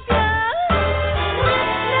grab you.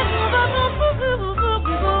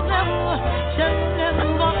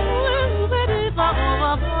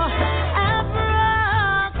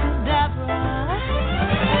 Abracadabra,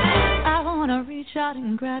 I wanna reach out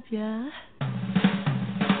and grab you.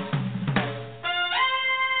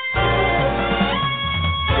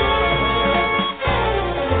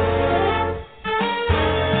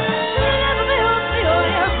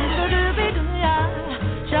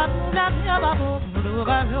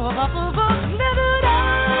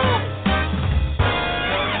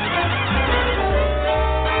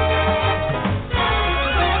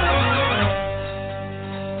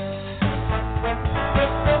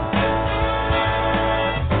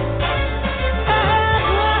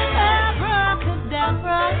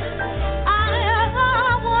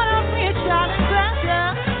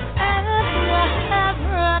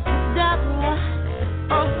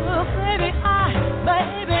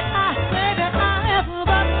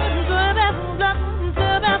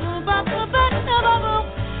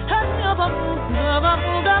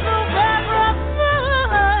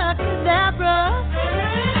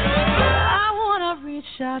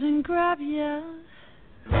 Out and grab you.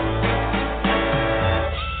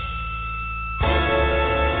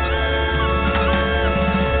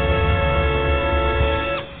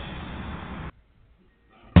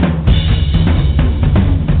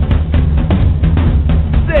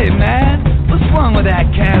 Say, man, what's wrong with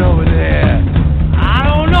that cat over there? I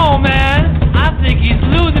don't know, man. I think he's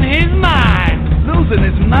losing his mind. Losing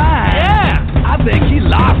his mind? Yeah. I think he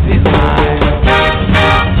lost his mind.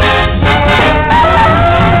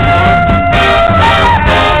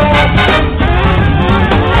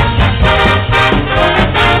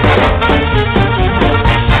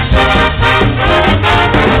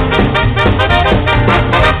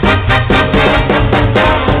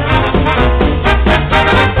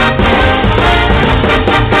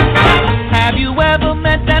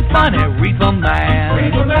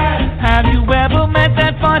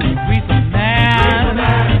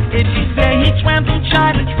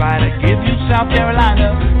 South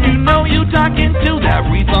Carolina, you know you talking to that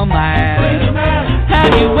reefer man.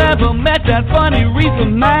 Have you ever met that funny reefer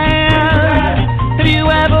man? Have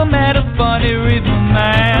you ever met a funny reefer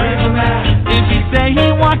man? If you say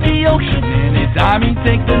he walked the ocean, anytime he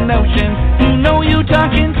takes the notion, you know you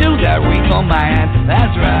talking to that reefer man.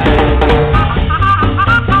 That's right.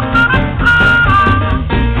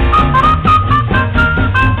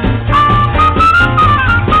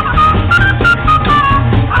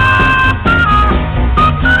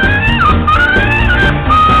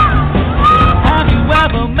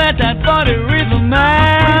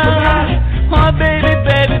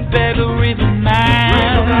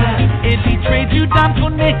 one for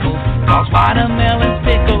nickels, cause watermelon's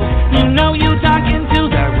pickles. You know you talking to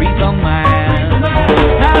the reefer man.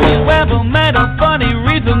 Have you ever met a funny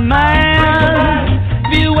reefer man?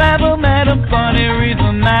 Have you ever met a funny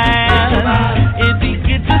reefer man? If he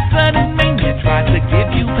gets a sudden mania, tries to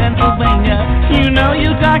give you Pennsylvania, you know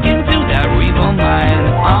you talking to that reefer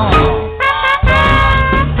man. Oh.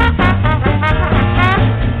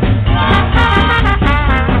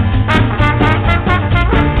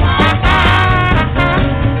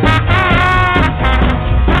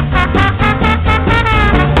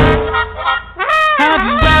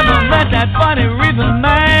 That funny reefer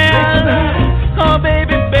man. Oh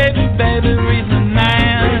baby, baby, baby, reefer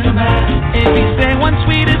man. If he say one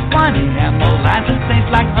sweet is funny and molasses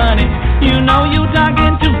tastes like honey, you know you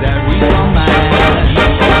talking to that reefer man.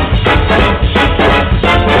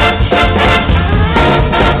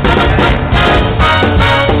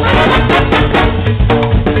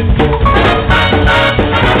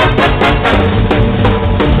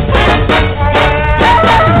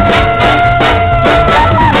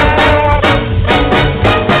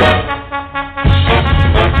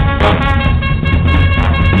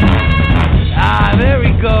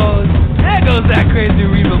 That crazy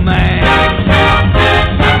reefer man.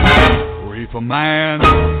 Reefer man.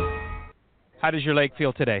 How does your leg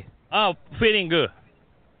feel today? Oh, feeling good.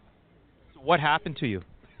 So what happened to you?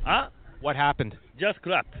 Huh? What happened? Just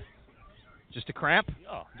crap. Just a cramp?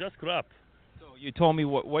 Yeah, just crap. So you told me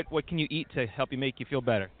what can you eat to help you make you feel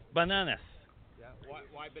better? Bananas. Yeah.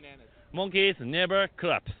 Why bananas? Monkeys never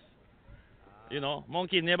craps. You know,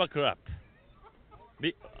 monkey never crap.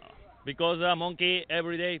 Because a monkey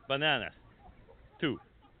every day bananas. 2.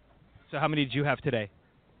 So how many did you have today?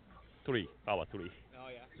 3. Power 3. Oh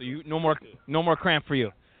yeah. So you no more cramp for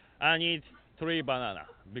you. I need 3 banana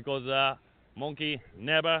because monkey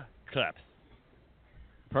never claps.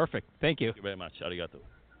 Perfect. Thank you. Thank you very much. Arigato.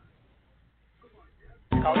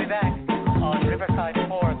 Call me back on Riverside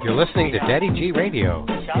 4. You're listening to Daddy G Radio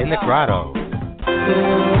in the Grotto.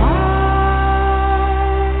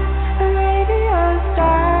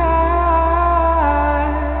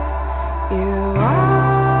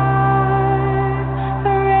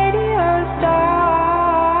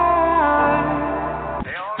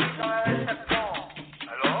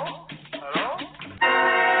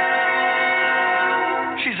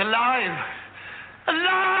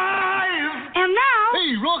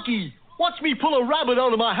 Rocky, watch me pull a rabbit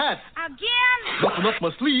out of my hat. Again? Button up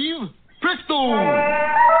my sleeve. Presto!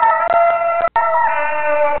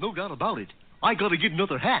 No doubt about it. I gotta get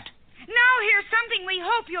another hat. Now here's something we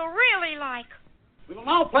hope you'll really like. We will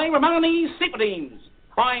now play Romani's Sympathies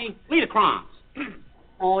by Liederkranz.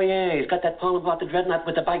 Oh, yeah, he's got that poem about the dreadnought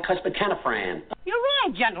with the bicuspid canifran. You're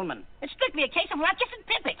wrong, gentlemen. It's strictly a case of Ratchis and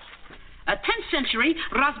Pippets. A 10th century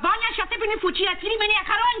Razbanya Shatipini Fuchia Tirimini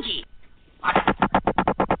Akaronji.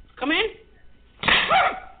 Come in.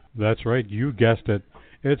 That's right, you guessed it.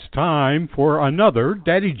 It's time for another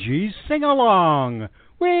Daddy G's sing-along.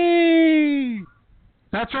 Whee!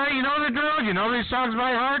 That's right, you know the drill. You know these songs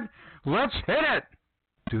by heart. Let's hit it.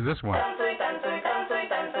 Do this one.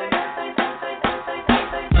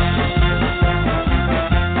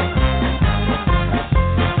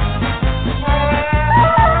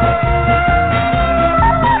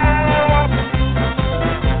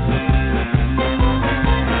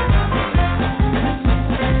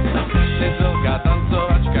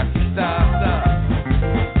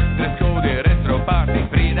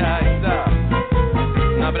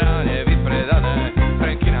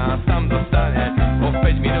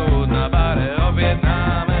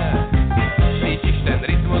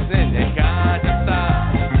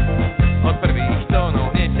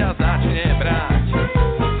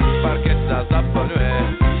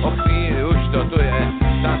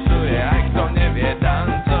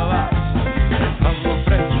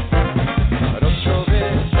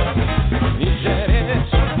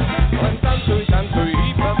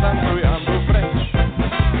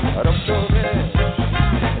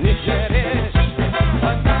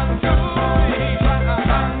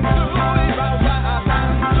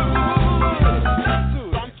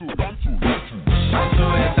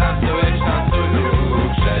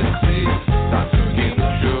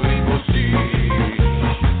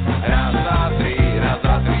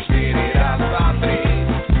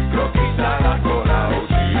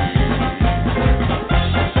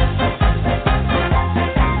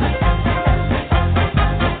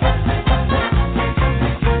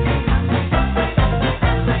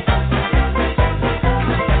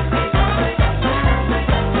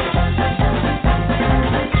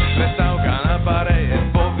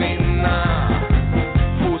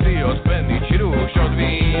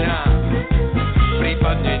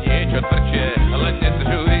 četvrtě, ledně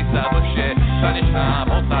zdržuj za vše, tanečná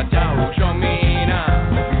bota ťa už omína.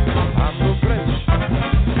 A tu preč,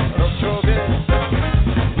 rozčově,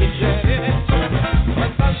 nič nevieš,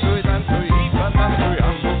 len tancuj, tancuj, iba tancuj,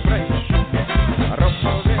 a tu preč,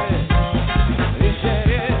 rozčově, nič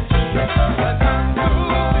nevieš, len tancuj,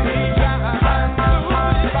 iba tancuj,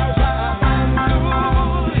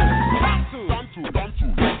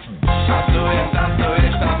 tancuješ,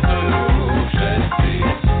 tancuješ, tancujú všetci,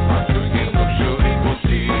 tancuj, kým dušu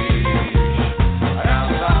vypustíš. Raz,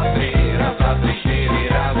 dva, tri, 4,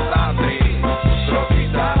 raz, dva, tri, kroky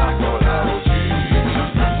sa na koľa učíš.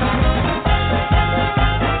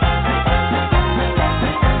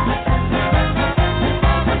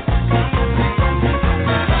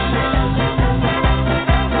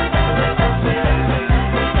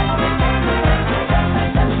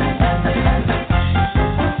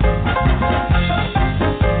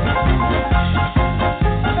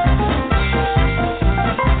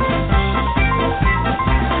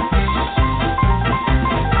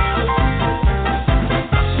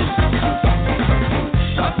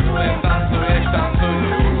 Tancujem, tancuješ,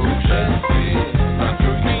 tancujú všetci,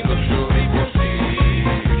 tancuj, kým dušu vypustíš.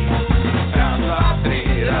 Raz, dva, tri,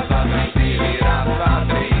 4, raz, dva,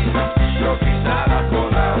 tri, kroky sa ľahko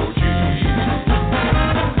naučíš.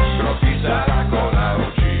 Kroky sa ľahko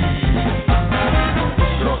naučíš.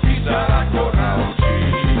 Kroky sa ľahko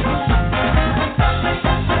naučíš.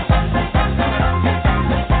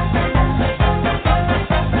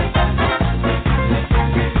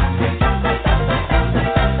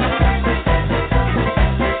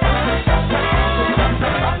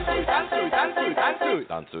 Tancuj,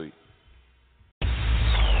 tancuj.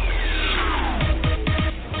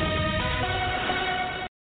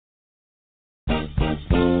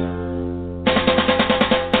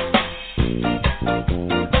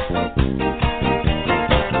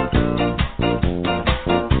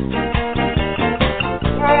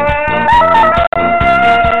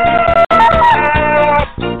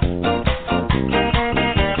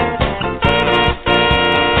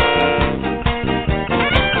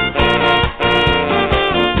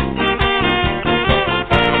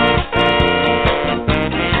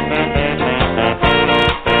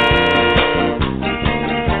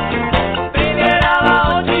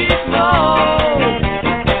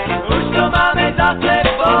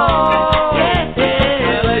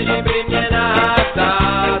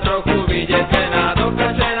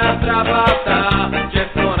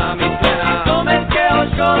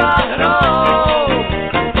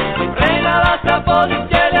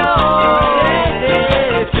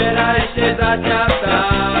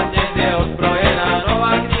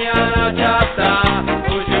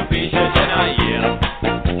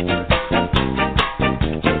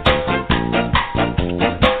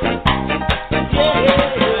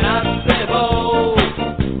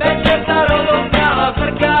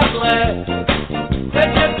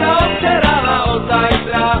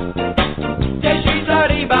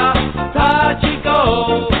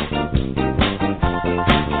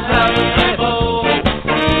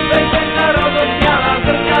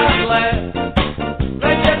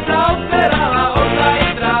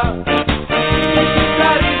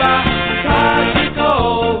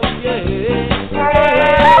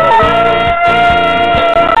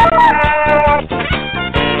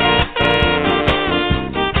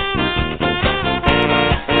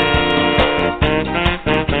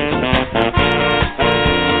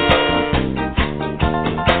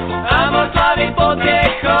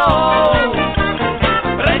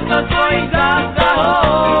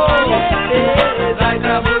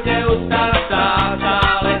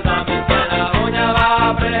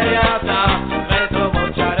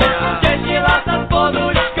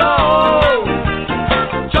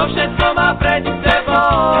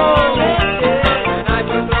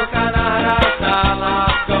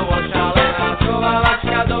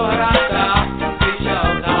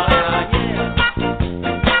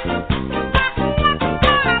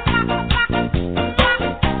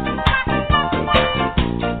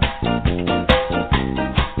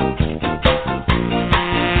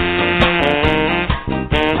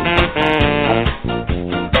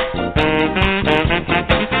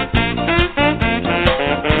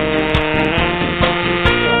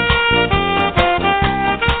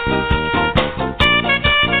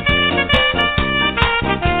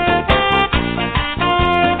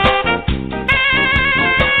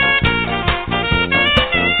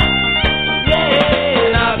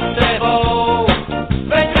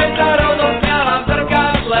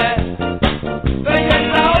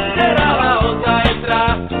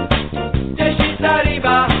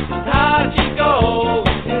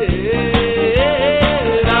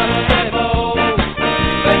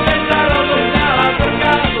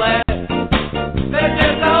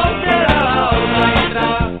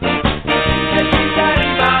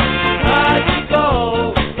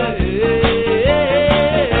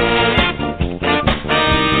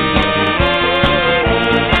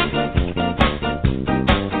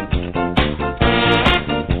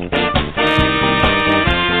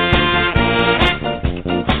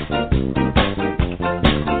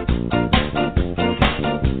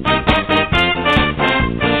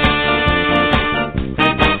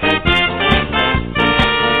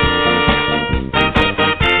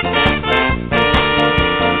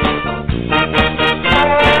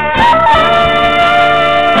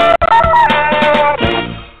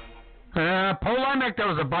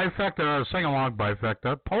 a bifecta, sing-along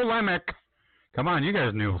bifecta. Polemic. Come on, you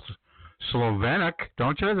guys knew Slovenic,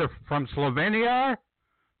 don't you? They're from Slovenia?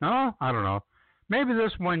 No? I don't know. Maybe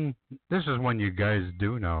this is one you guys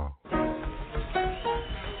do know.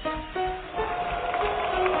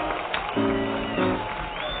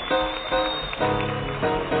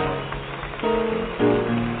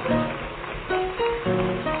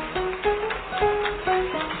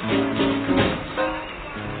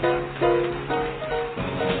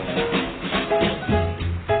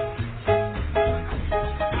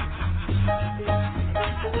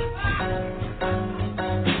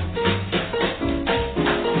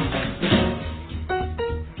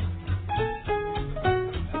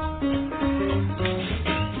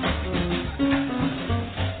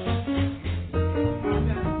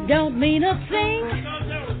 Don't mean a thing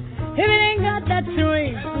if it ain't got that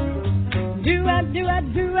swing. Do-I, do-I,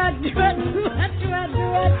 do-I, do-I, do-I, do-I,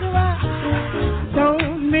 do-I, do-I.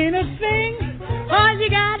 Don't mean a thing, all you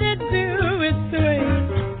gotta do is swing.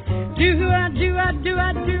 Do-I, do-I,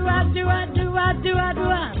 do-I, do-I, do-I, do-I, do-I,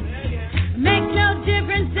 do-I. Makes no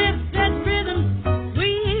difference if that rhythm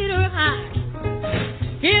sweet or high.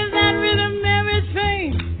 Give that rhythm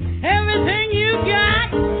everything you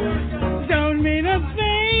got. Don't mean a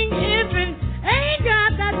thing if it ain't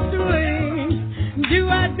got that swing.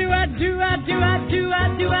 Do-I, do-I, do-I, do-I, do-I,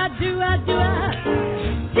 do-I, do-I, do-I.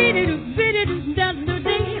 Dee-doo-doo, dee-doo-doo,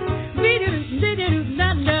 da-doo-dee, dee-doo-doo, dee-doo-doo,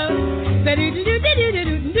 da-doo, da-doo-doo,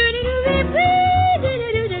 dee-doo-doo, doo-doo-doo, dee-doo-doo,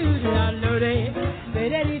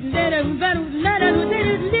 da-doo-dee, dee-doo-doo,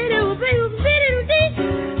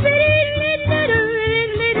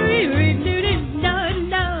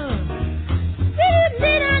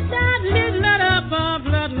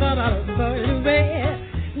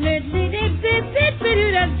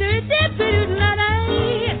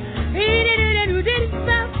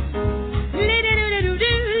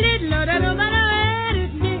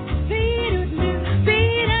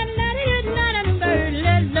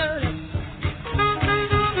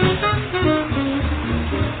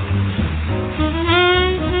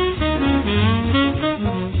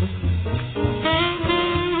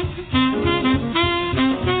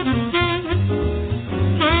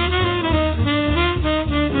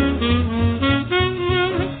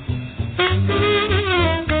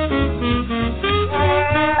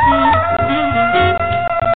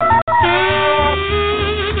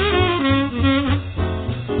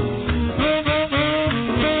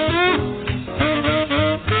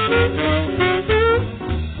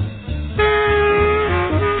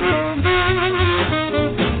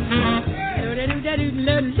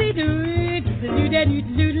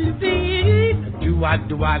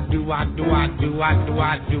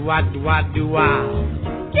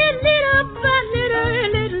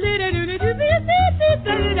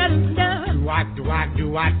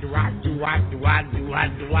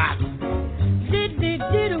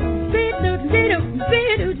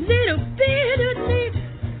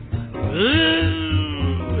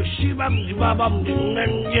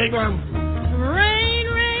 Rain,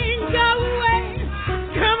 rain, go away.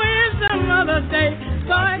 Come here some other day,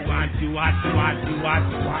 boy.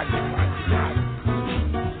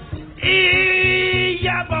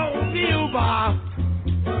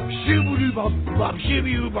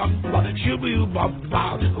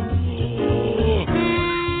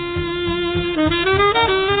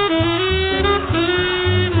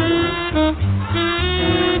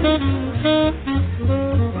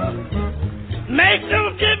 Make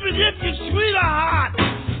no difference if you're sweet or hot.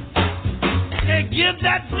 And give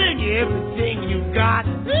that thing everything you got.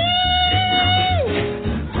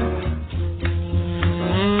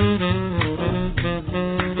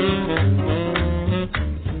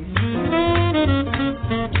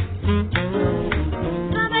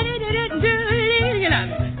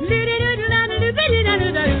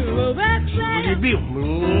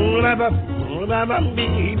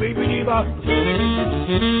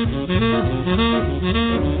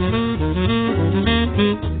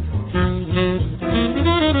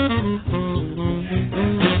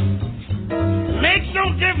 Makes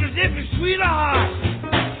no difference if it's sweet or hot.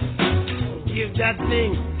 Give that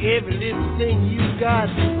thing every little thing you got.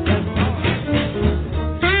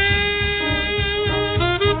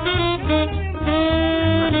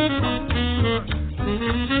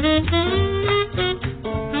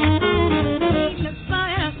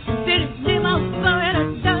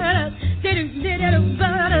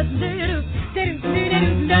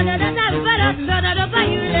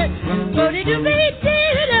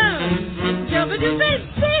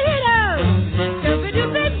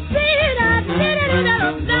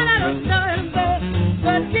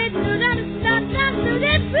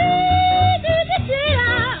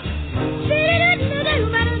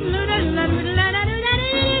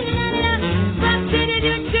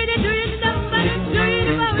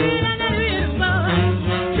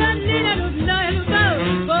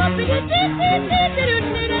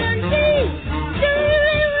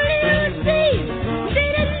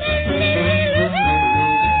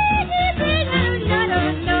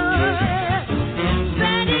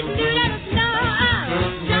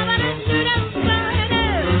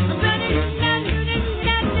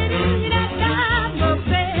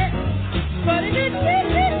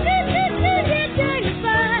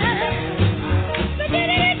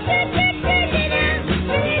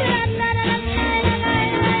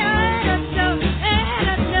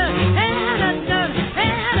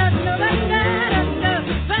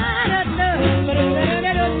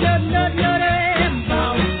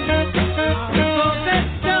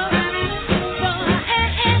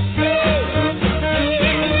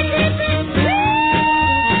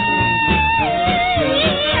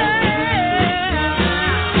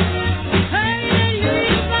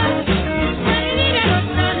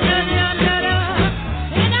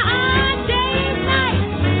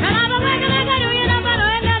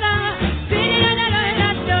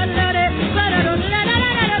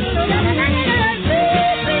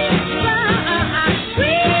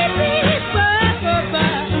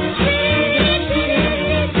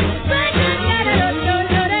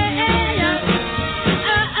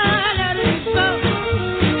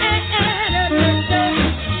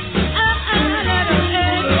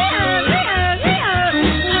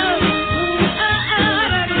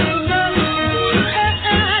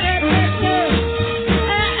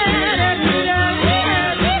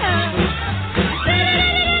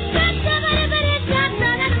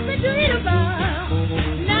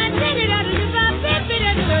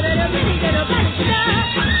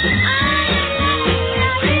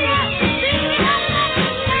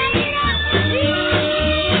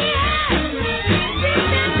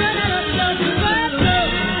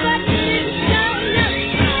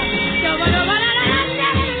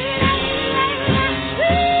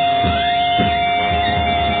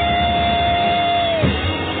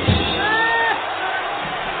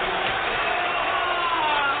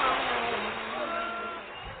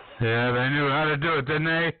 Yeah, they knew how to do it, didn't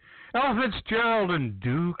they? Ella Fitzgerald and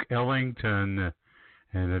Duke Ellington.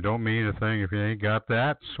 And it don't mean a thing if you ain't got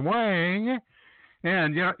that swing.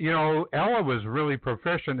 And, you know, Ella was really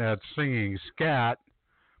proficient at singing scat,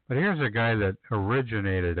 but here's a guy that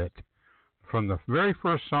originated it. From the very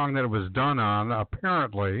first song that it was done on,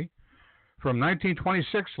 apparently, from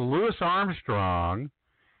 1926, Louis Armstrong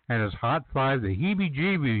and his Hot Five, the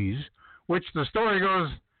Heebie-Jeebies, which the story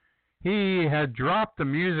goes, he had dropped the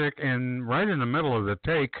music right in the middle of the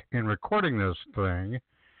take in recording this thing.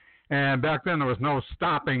 And back then there was no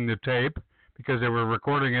stopping the tape because they were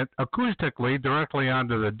recording it acoustically directly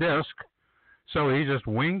onto the disc. So he just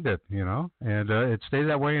winged it, you know, and it stayed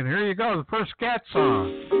that way. And here you go, the first scat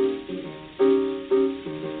song.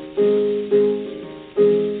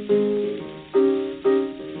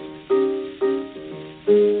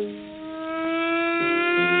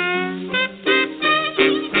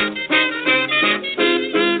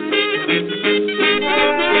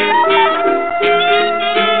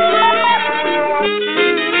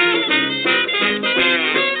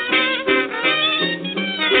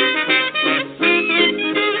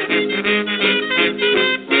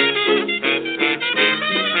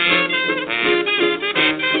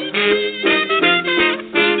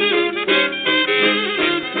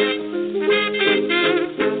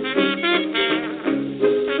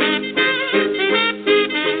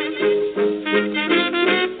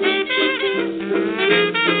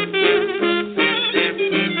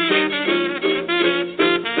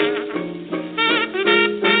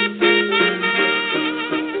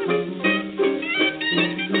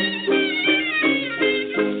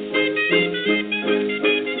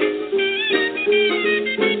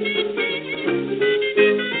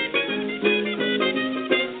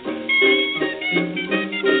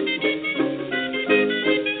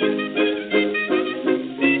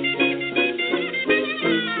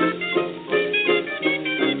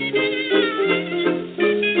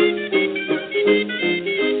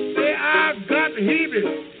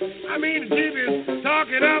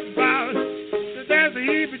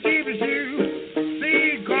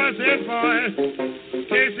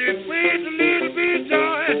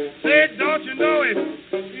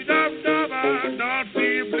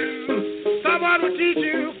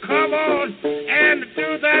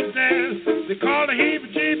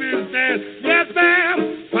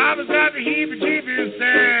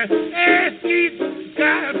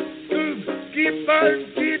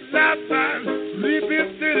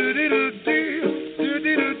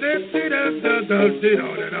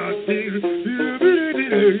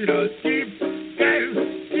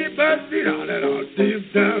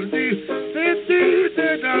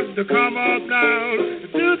 to come up down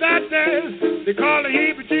to that dance. They call it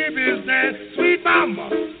heebie-jeebies dance. Sweet mama,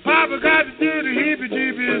 Papa got to do the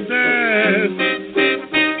heebie-jeebies dance.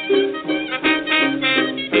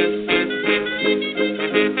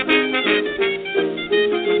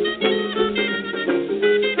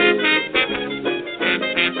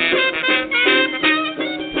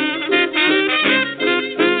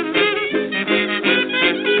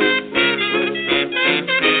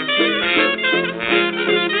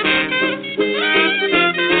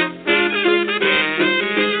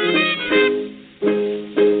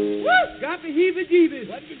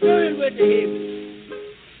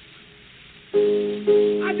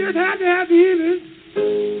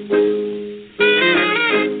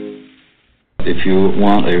 If you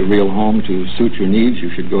want a real home to suit your needs, you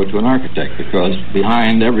should go to an architect, because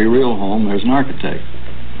behind every real home there's an architect.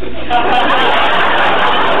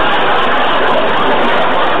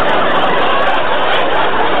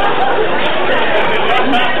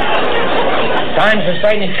 Times have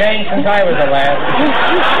certainly changed since I was a lad.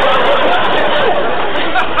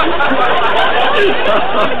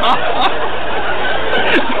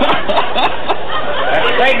 That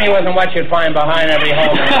certainly wasn't what you'd find behind every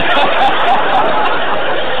home.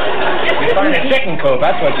 You'd find a chicken coop,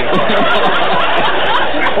 that's what you'd find.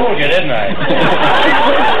 Fooled you, didn't I?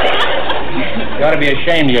 You ought to be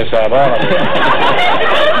ashamed of yourself, all of you.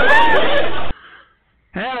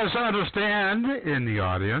 And as I understand, in the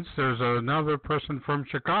audience, there's another person from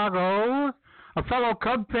Chicago, a fellow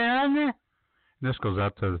Cub fan. This goes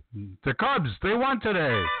out to the Cubs. They won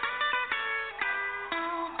today.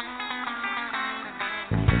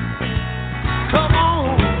 Come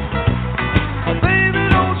on, baby,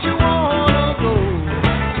 don't you wanna go?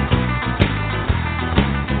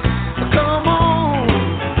 Come on,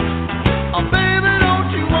 baby,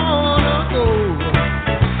 don't you wanna go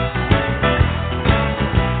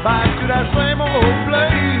back to that same old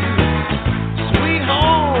place, sweet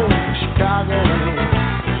home, Chicago?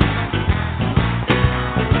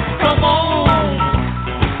 Come on,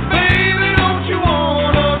 baby, don't you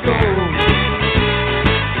wanna go?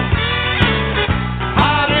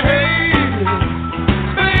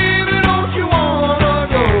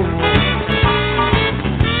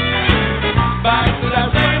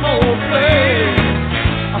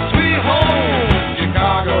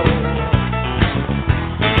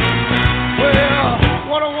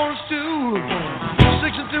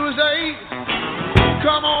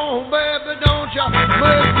 Come on, baby, don't you make me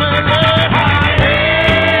lay high.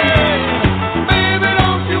 Baby,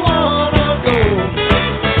 don't you wanna go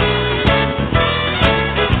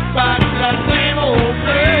back to that same old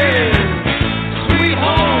place, sweet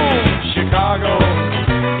home, Chicago?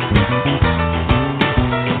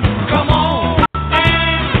 Come on,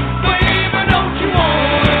 baby, don't you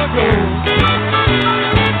wanna go?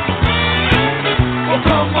 Oh,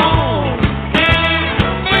 come on.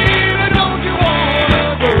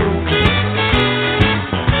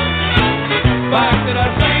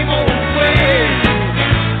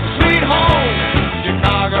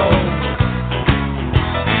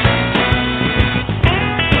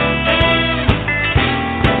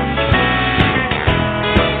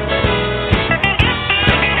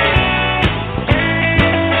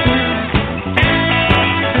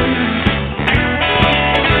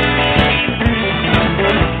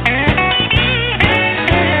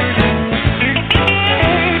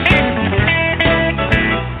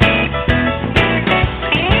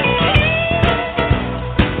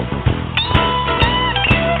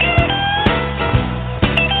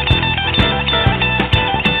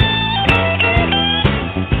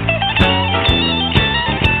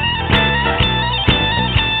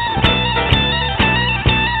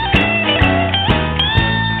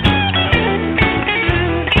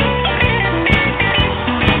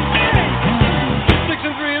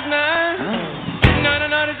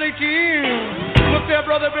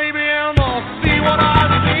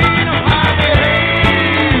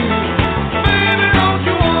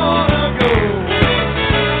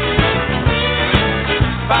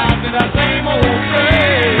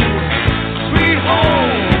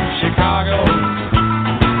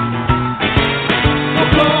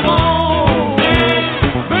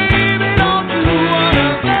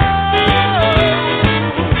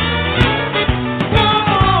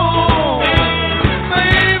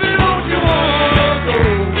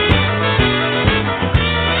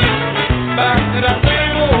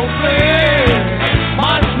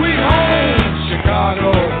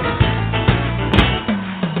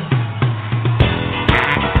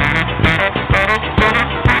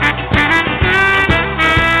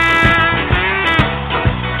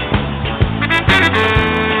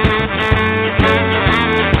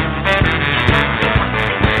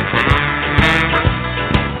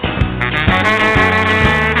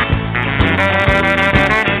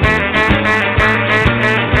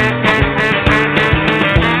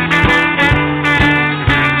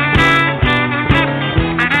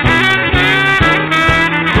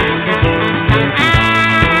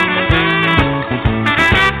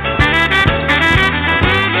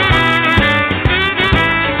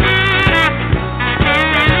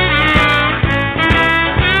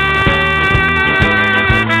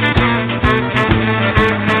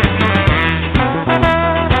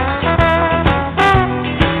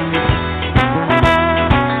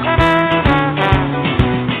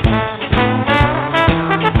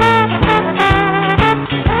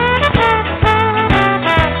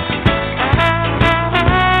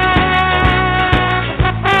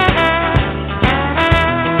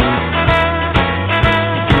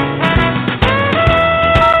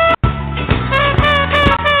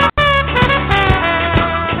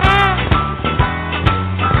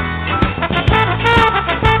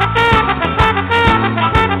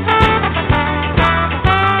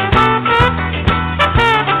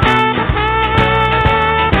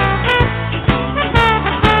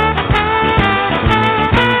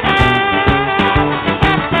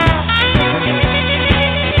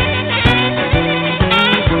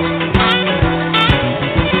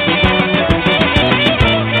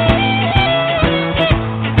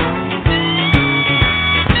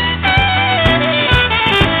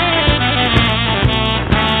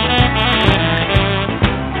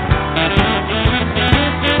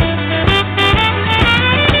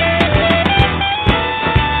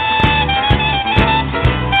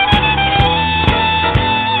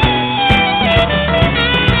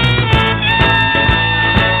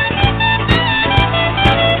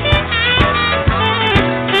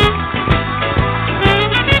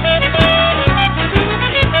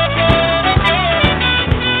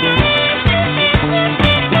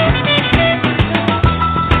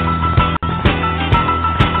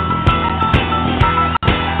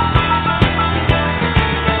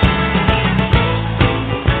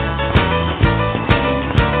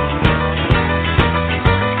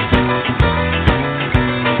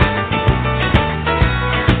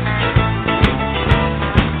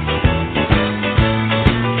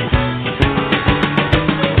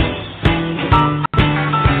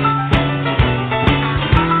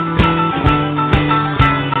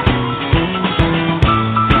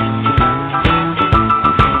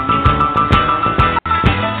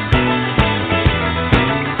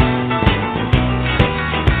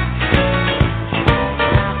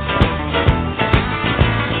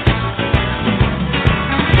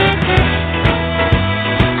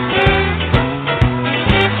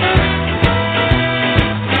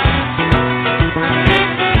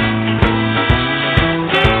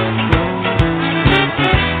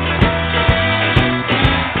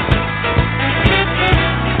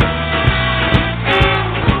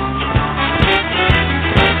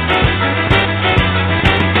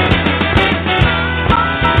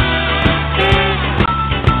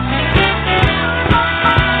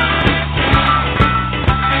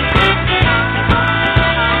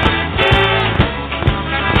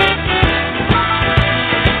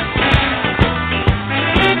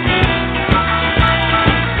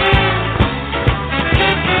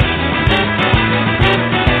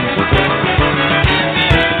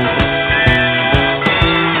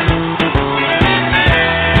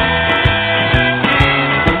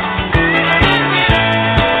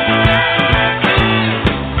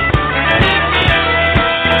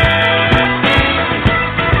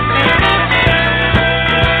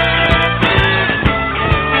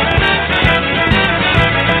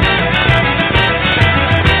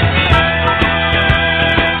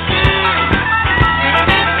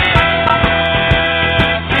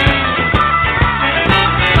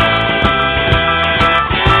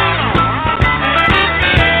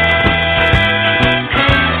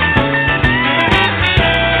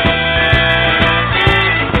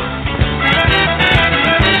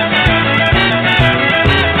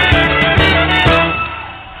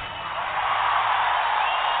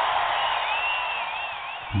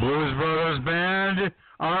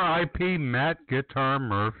 R.I.P. Matt Guitar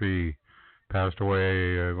Murphy. Passed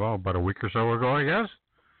away, about a week or so ago, I guess.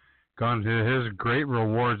 Gone to his great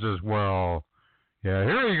rewards as well. Yeah,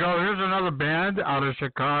 here you go. Here's another band out of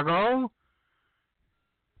Chicago.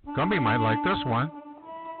 Gumby might like this one.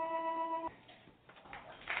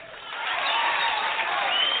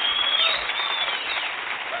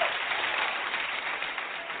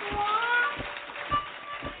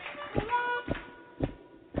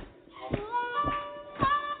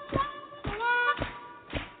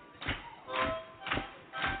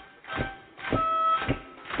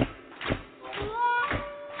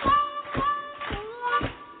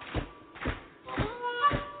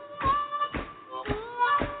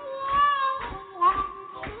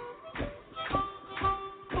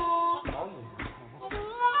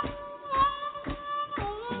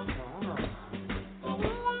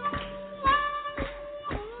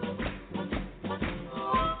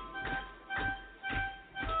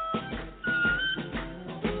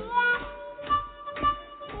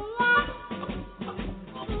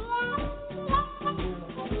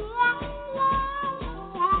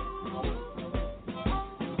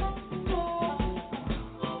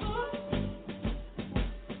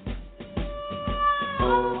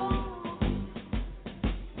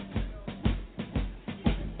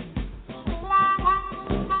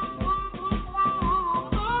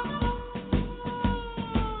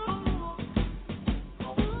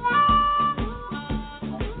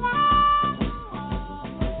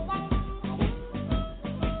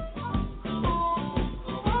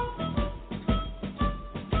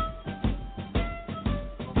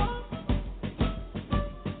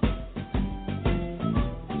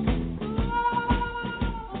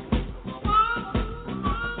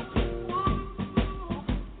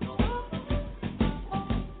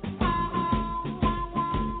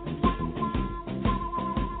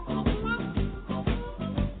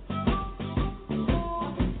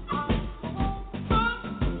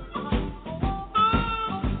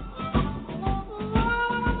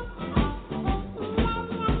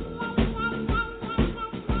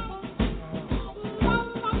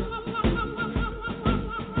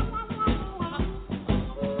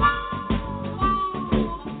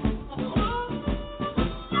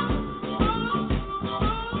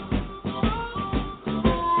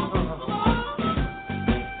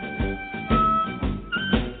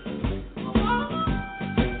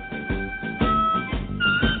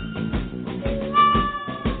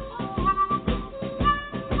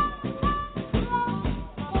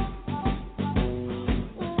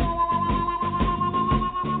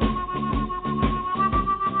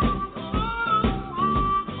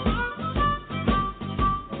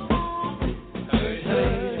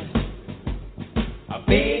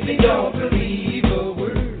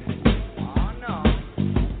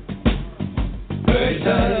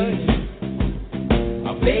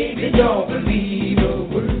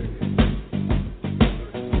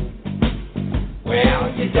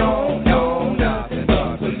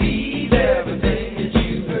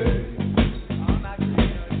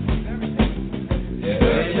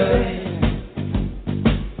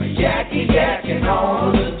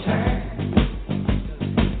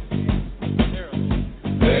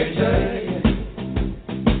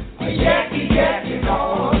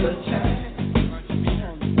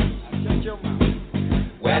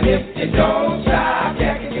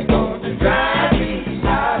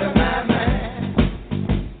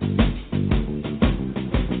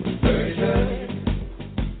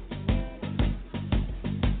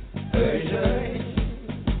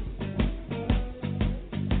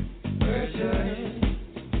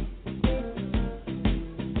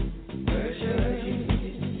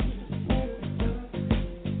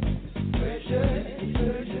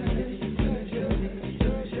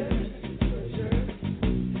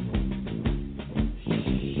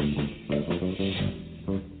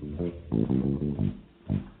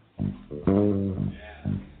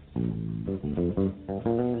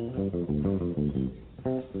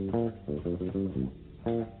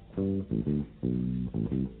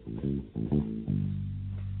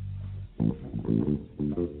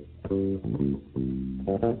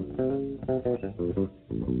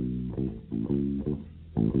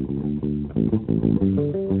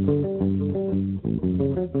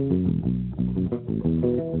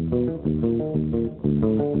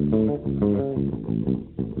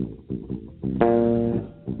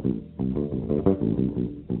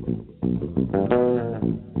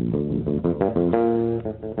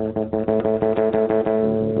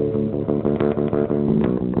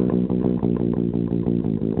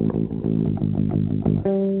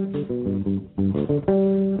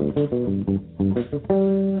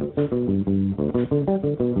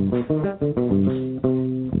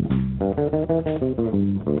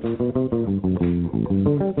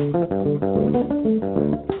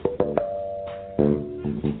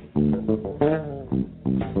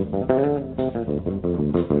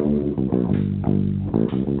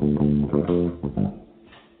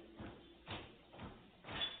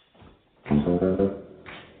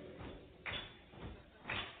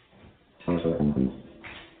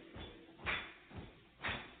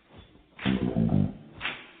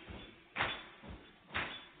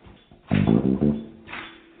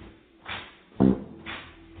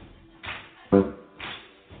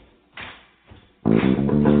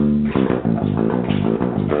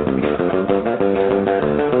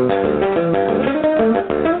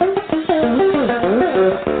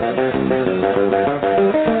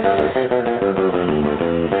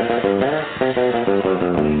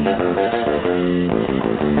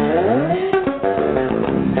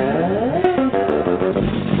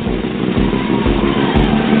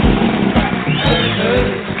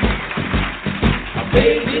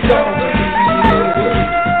 Baby, don't believe a word.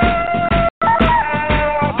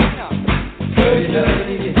 Dirty,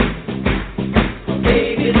 dirty.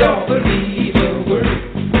 Baby, don't believe a word.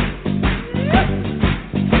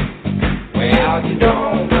 Well, you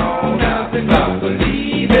don't know nothing but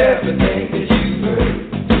believe everything that you heard.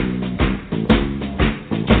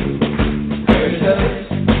 Dirty, dirty.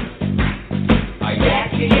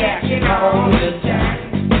 Yakking all the time.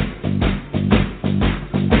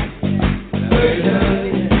 Dirty,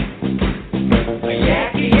 dirty.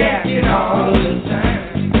 Yakking all the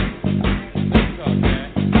time.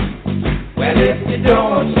 Well, if you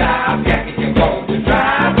don't stop yakking, you're going to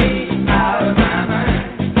drive me out of my mind.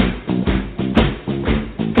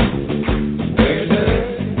 Dirty, dirty.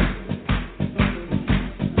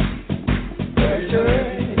 Dirty,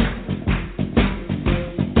 dirty.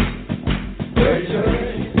 Dirty, dirty.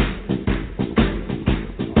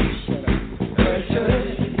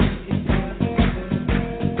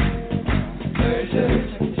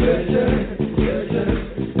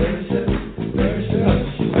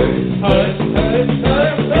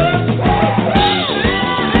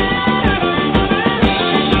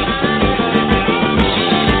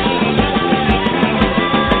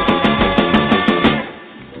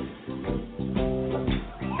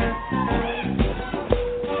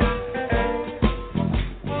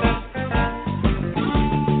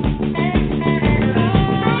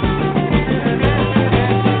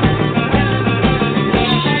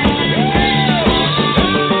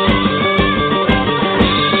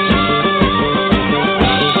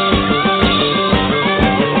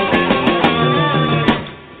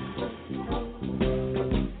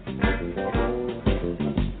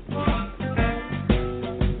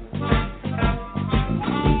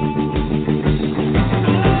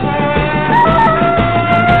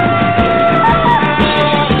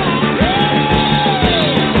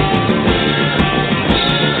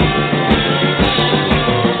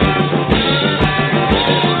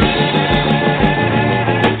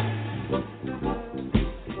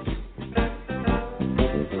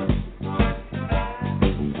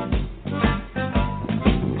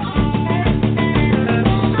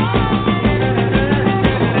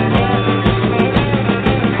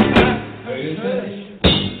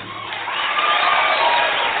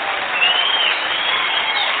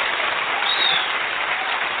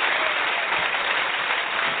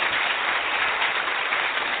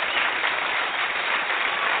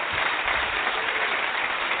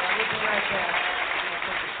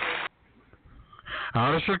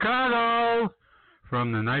 Out of Chicago,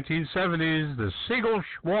 from the 1970s, the Siegel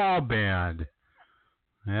Schwab Band.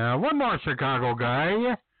 Yeah, one more Chicago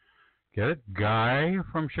guy. Get it? Guy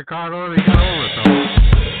from Chicago. They got over it, though.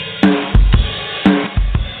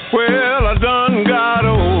 Well, I done got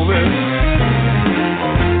over it.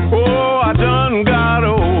 Oh, I done got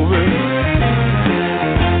over it.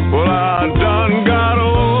 Well, I done got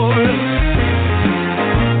over it.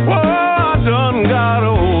 Oh, I done got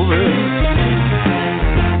over it.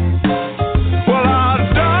 Well,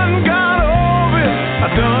 I done got over it. I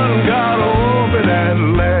done got over it at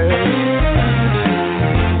last.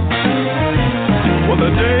 Well,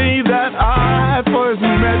 the day that I first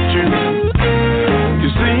met you, you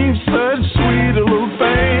seemed such sweet little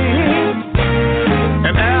thing.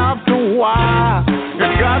 And after a while,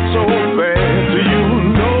 it got so bad. You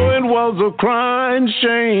know it was a crying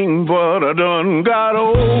shame, but I done got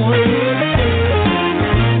over it.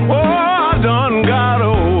 Oh, I done got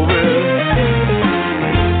over it.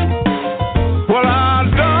 Well, I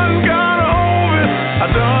done got over it. I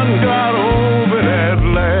done got over it at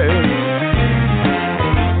last.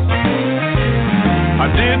 I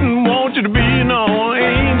didn't want you to be no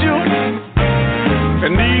angel,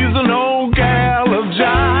 and these are no gal of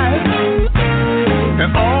jive.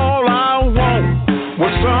 And all I want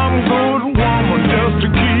was some good woman just to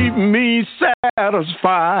keep me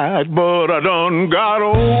satisfied. But I done got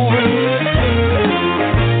over it.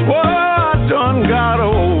 Well, I done got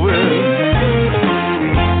over it.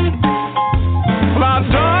 Well, I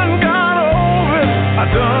done got over it. I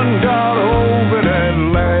done got over it at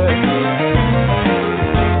last.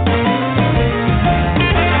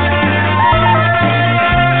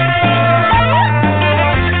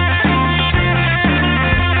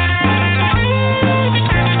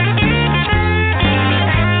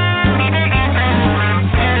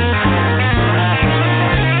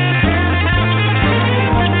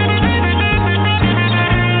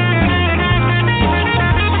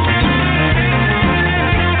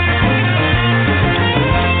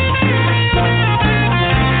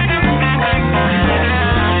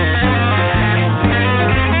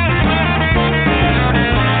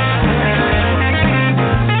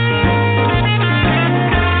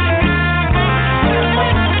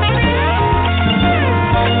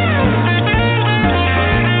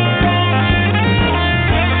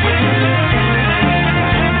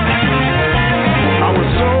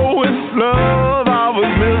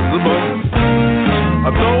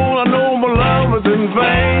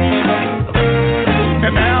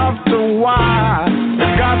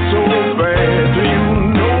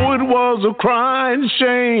 crying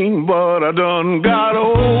shame, but I done got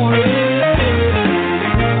over it.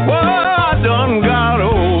 Well, I done got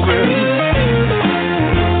over it.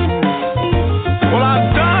 Well, I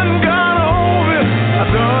done got over it. I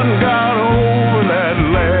done got over that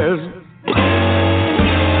last.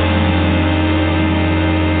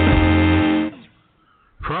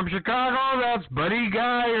 From Chicago, that's Buddy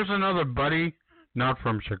Guy. Here's another Buddy, not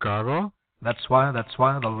from Chicago. That's why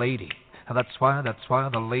the lady. That's why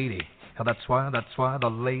the lady. That's why the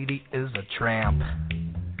lady is a tramp.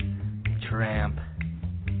 Tramp.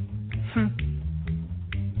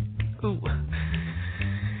 Ooh.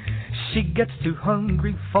 She gets too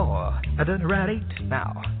hungry for a dinner at 8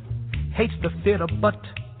 now. Hates the theater, but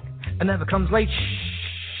never comes late.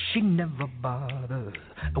 She never bothers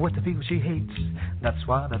with the people she hates. That's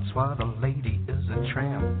why the lady is a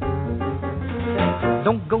tramp.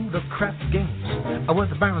 Don't go to crap games with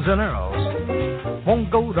the Barons and Earls.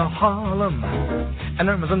 Won't go to Harlem and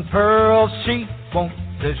Irmas and Pearls. She won't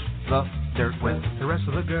dish the dirt with the rest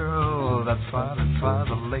of the girls. That's why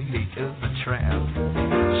the lady is a tramp.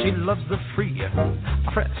 She loves the free,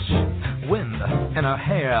 fresh wind in her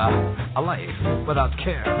hair, a life without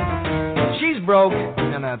care. She's broke,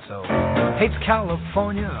 and that's so. Hates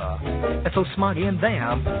California, it's so smutty and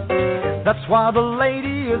damp. That's why the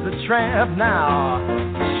lady is a tramp now.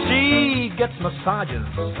 She gets massages,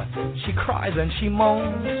 she cries and she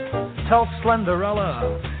moans. Tell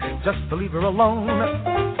Slenderella just to leave her alone.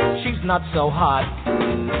 She's not so hot,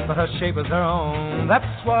 but her shape is her own.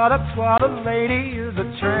 That's why the lady is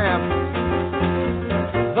a tramp.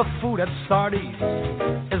 The food at Sardi's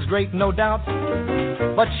is great, no doubt,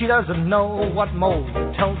 but she doesn't know what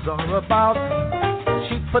motels are about.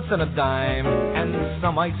 She puts in a dime and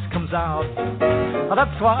some ice comes out.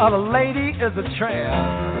 That's why the lady is a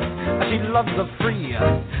tramp. She loves the free,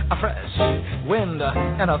 a fresh wind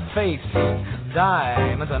in her face,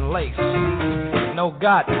 diamonds and lace. No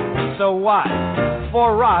gut, so what?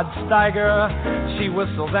 For Rod Steiger, she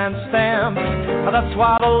whistles and stamps. That's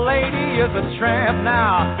why the lady is a tramp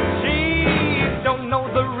now. She don't know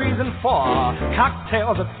the reason for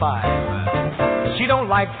cocktails at 5. She don't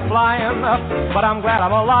like flying, but I'm glad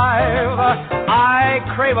I'm alive. I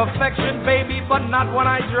crave affection, baby, but not when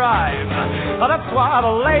I drive. That's why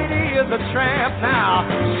the lady is a tramp now.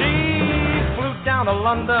 She flew down to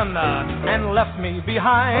London and left me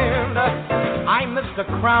behind. I missed a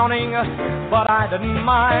crowning, but I didn't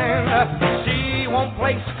mind. She won't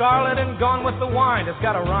play Scarlet and Gone with the Wind. It's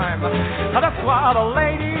got a rhyme. That's why the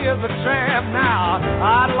lady is a tramp now.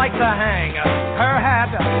 I'd like to hang her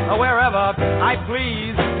hat wherever I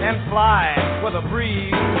please and fly with a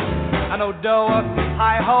breeze. I know Doa,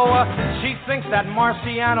 hi-ho, she thinks that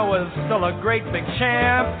Marciano is still a great big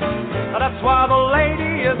champ. That's why the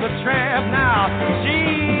lady is a tramp now.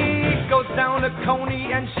 She goes down to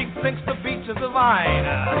Coney and she thinks the beach is divine.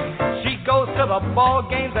 She goes to the ball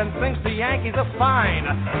games and thinks the Yankees are fine.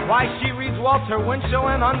 Why, she reads Walter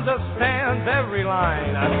Winchell and understands every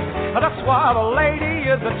line. That's why the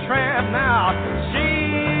lady is a tramp now.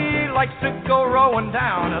 She likes to go rowing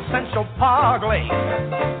down Central Park Lake.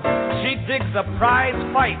 She digs a prize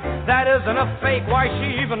fight that isn't a fake. Why,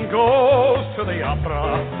 she even goes to the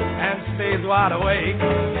opera and stays wide awake.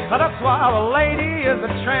 That's why the lady is a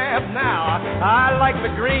tramp now. I like the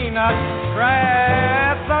green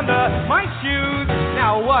grass under my shoes.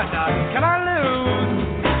 Now what can I lose?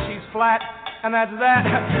 She's flat, and that's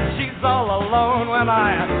that. She's all alone when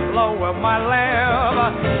I lower my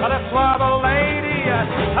lamp. That's why the lady,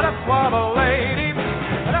 that's why the lady,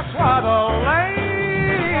 that's why the lady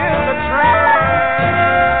is a tramp.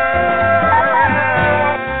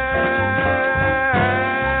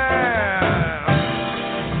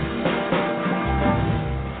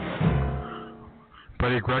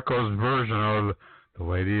 Buddy Greco's version of The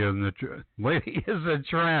Lady is a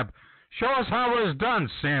Tramp. Show us how it was done,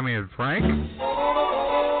 Sammy and Frank.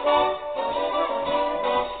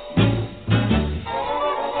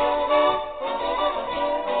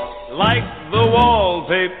 Like the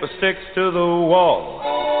wallpaper sticks to the wall,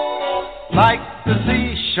 like the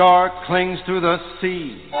seashore clings to the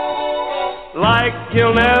sea, like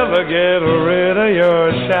you'll never get rid of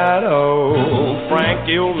your shadow, Frank,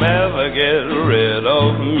 you'll never get rid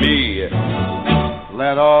of me.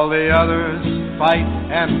 Let all the others fight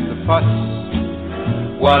and fuss.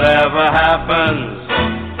 Whatever happens,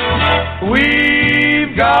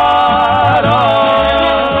 we've got us.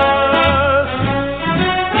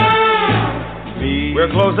 We're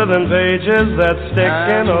closer than pages that stick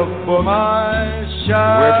in a book.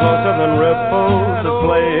 We're closer than ripples that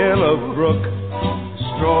play in a brook.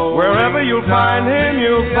 Wherever you find him,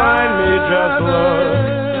 you'll find me. Just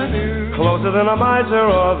look closer than a miser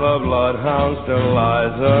or the bloodhounds to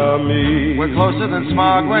Liza me. We're closer than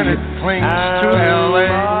smog when it clings to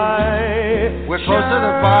L.A. We're closer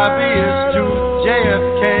than Barbie is to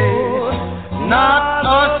JFK. Not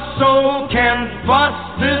a soul can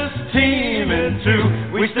bust this team in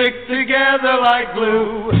two. We stick together like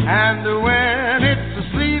glue. And when it's a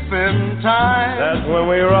sleeping time, that's when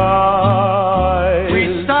we rise.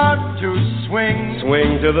 We start to swing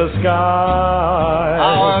to the sky.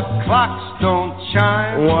 Our clocks don't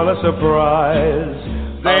chime. What a surprise.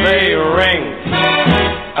 They ring.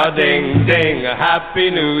 A ding ding. A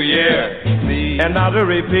happy new year. And now to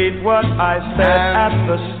repeat what I said at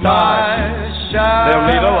the start. They'll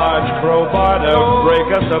need a large crowbar to break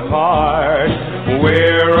us apart.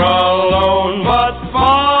 We're alone but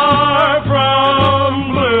far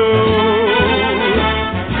from blue.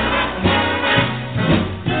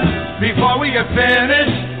 Before we get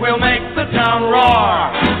finished, we'll make the town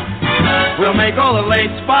roar. We'll make all the late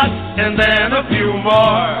spots and then a few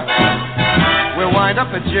more. We'll wind up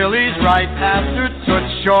at Chili's right after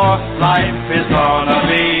Toots Shore. Life is gonna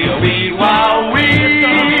be a wee wow wee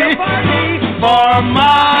for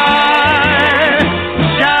my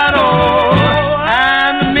shadow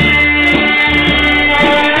and me.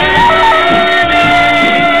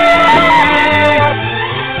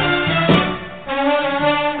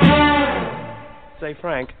 Say,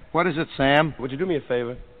 Frank. What is it, Sam? Would you do me a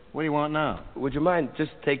favor? What do you want now? Would you mind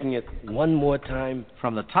just taking it one more time?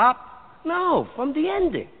 From the top? No, from the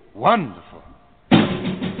ending. Wonderful. And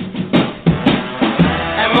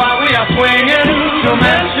while we are swinging, to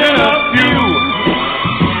mention a few,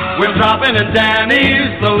 we're dropping at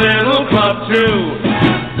Danny's, the little club too.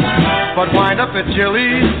 But wind up at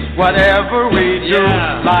Chili's, whatever we do,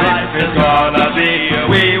 life is gonna be a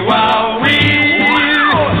wee wow wee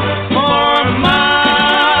for my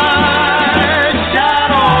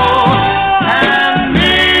shadow and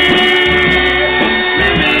me.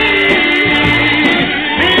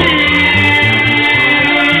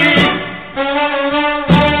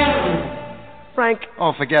 Frank.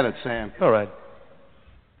 Oh, forget it, Sam. All right.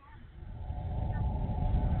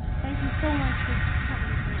 Thank you so much for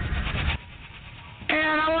coming.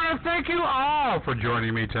 And I want to thank you all for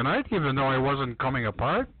joining me tonight, even though I wasn't coming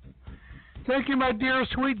apart. Thank you, my dear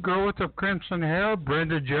sweet girl with the crimson hair,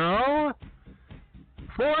 Brenda Joe.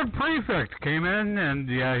 Ford Prefect came in, and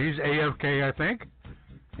yeah, he's AFK, I think.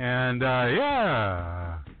 And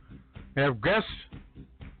yeah, we have guests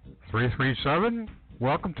 337.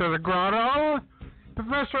 Welcome to the Grotto.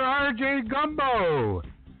 Professor R.J. Gumbo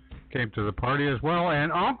came to the party as well, and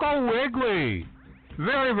Uncle Wiggly.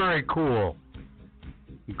 Very, very cool.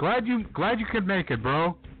 Glad you could make it,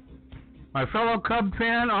 bro. My fellow Cub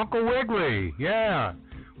fan, Uncle Wiggly. Yeah.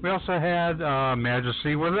 We also had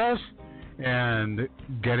Majesty with us, and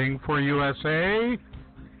Getting for USA,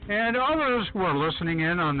 and others who are listening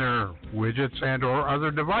in on their widgets and or other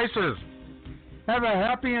devices. Have a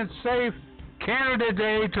happy and safe Canada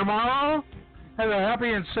Day tomorrow. Have a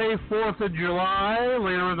happy and safe 4th of July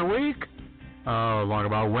later in the week, along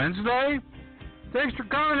about Wednesday. Thanks for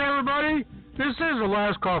coming, everybody. This is the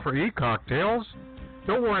last call for e-cocktails.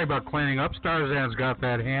 Don't worry about cleaning up. Starzan's got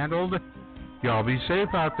that handled. Y'all be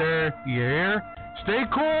safe out there. You hear? Stay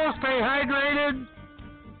cool, stay hydrated,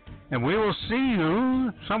 and we will see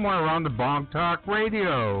you somewhere around the Bong Talk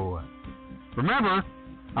Radio. Remember,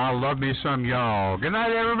 I love me some y'all. Good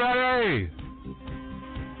night, everybody.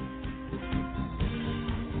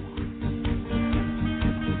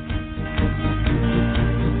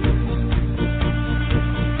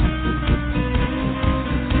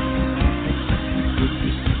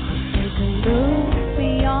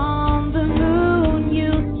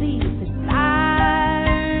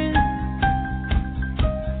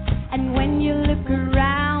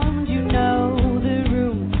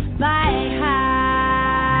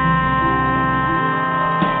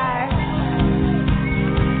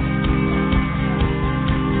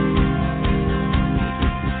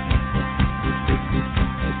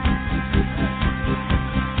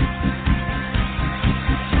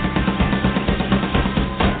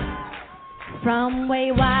 From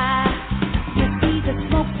way wide, you see the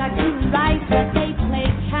smoke start to rise as they play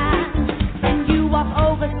cat, and you walk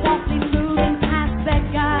over softly moving past the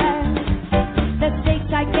guard. The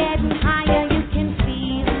stakes are getting higher, you can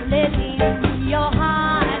feel it in your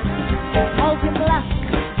heart. Hold your bluff,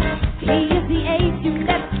 he is the ace you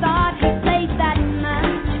never thought he played that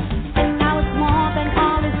much, and now it's more than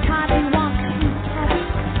all his cards he wants to touch.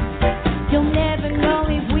 You'll never know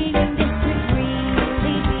if we can disagree.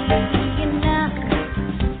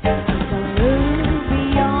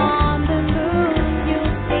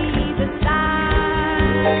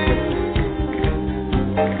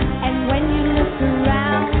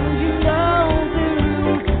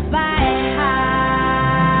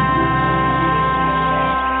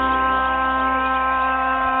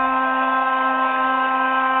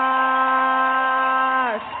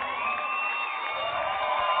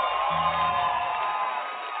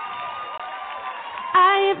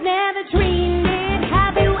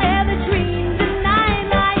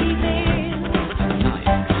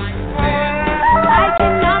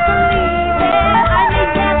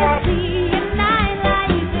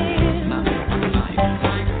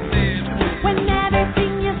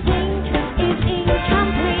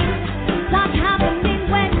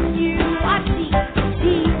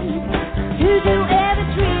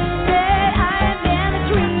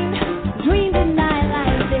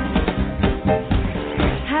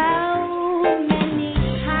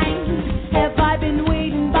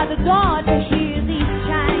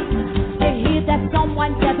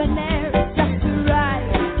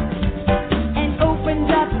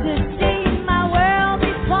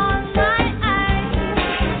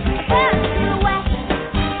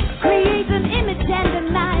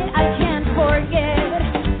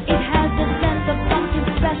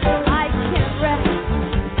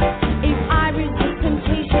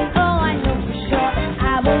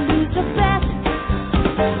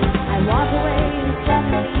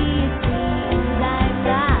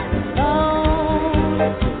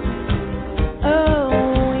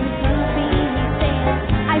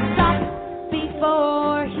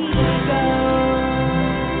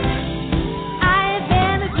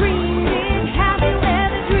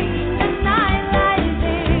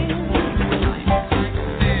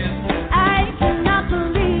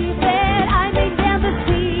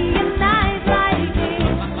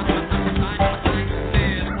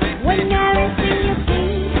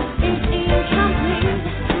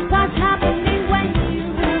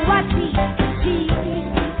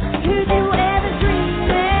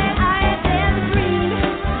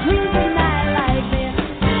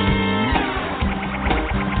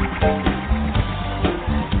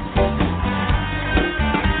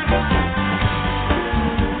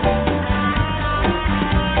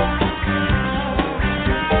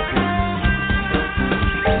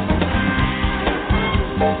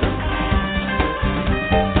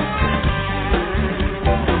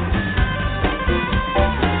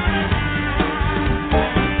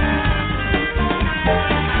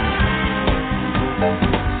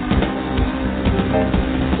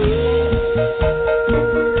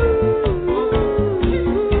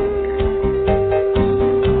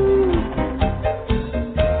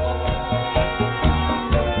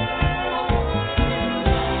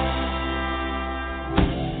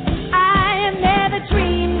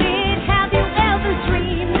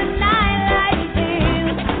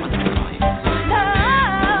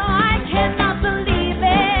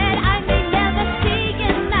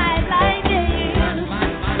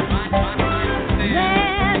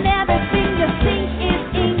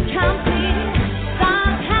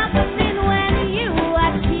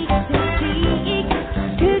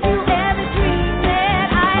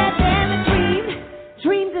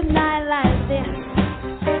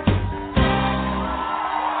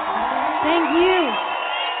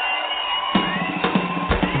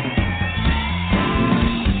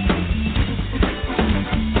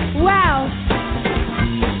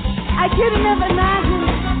 couldn't have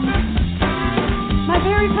imagined my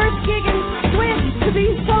very first gig in Swiss to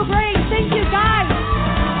be so great.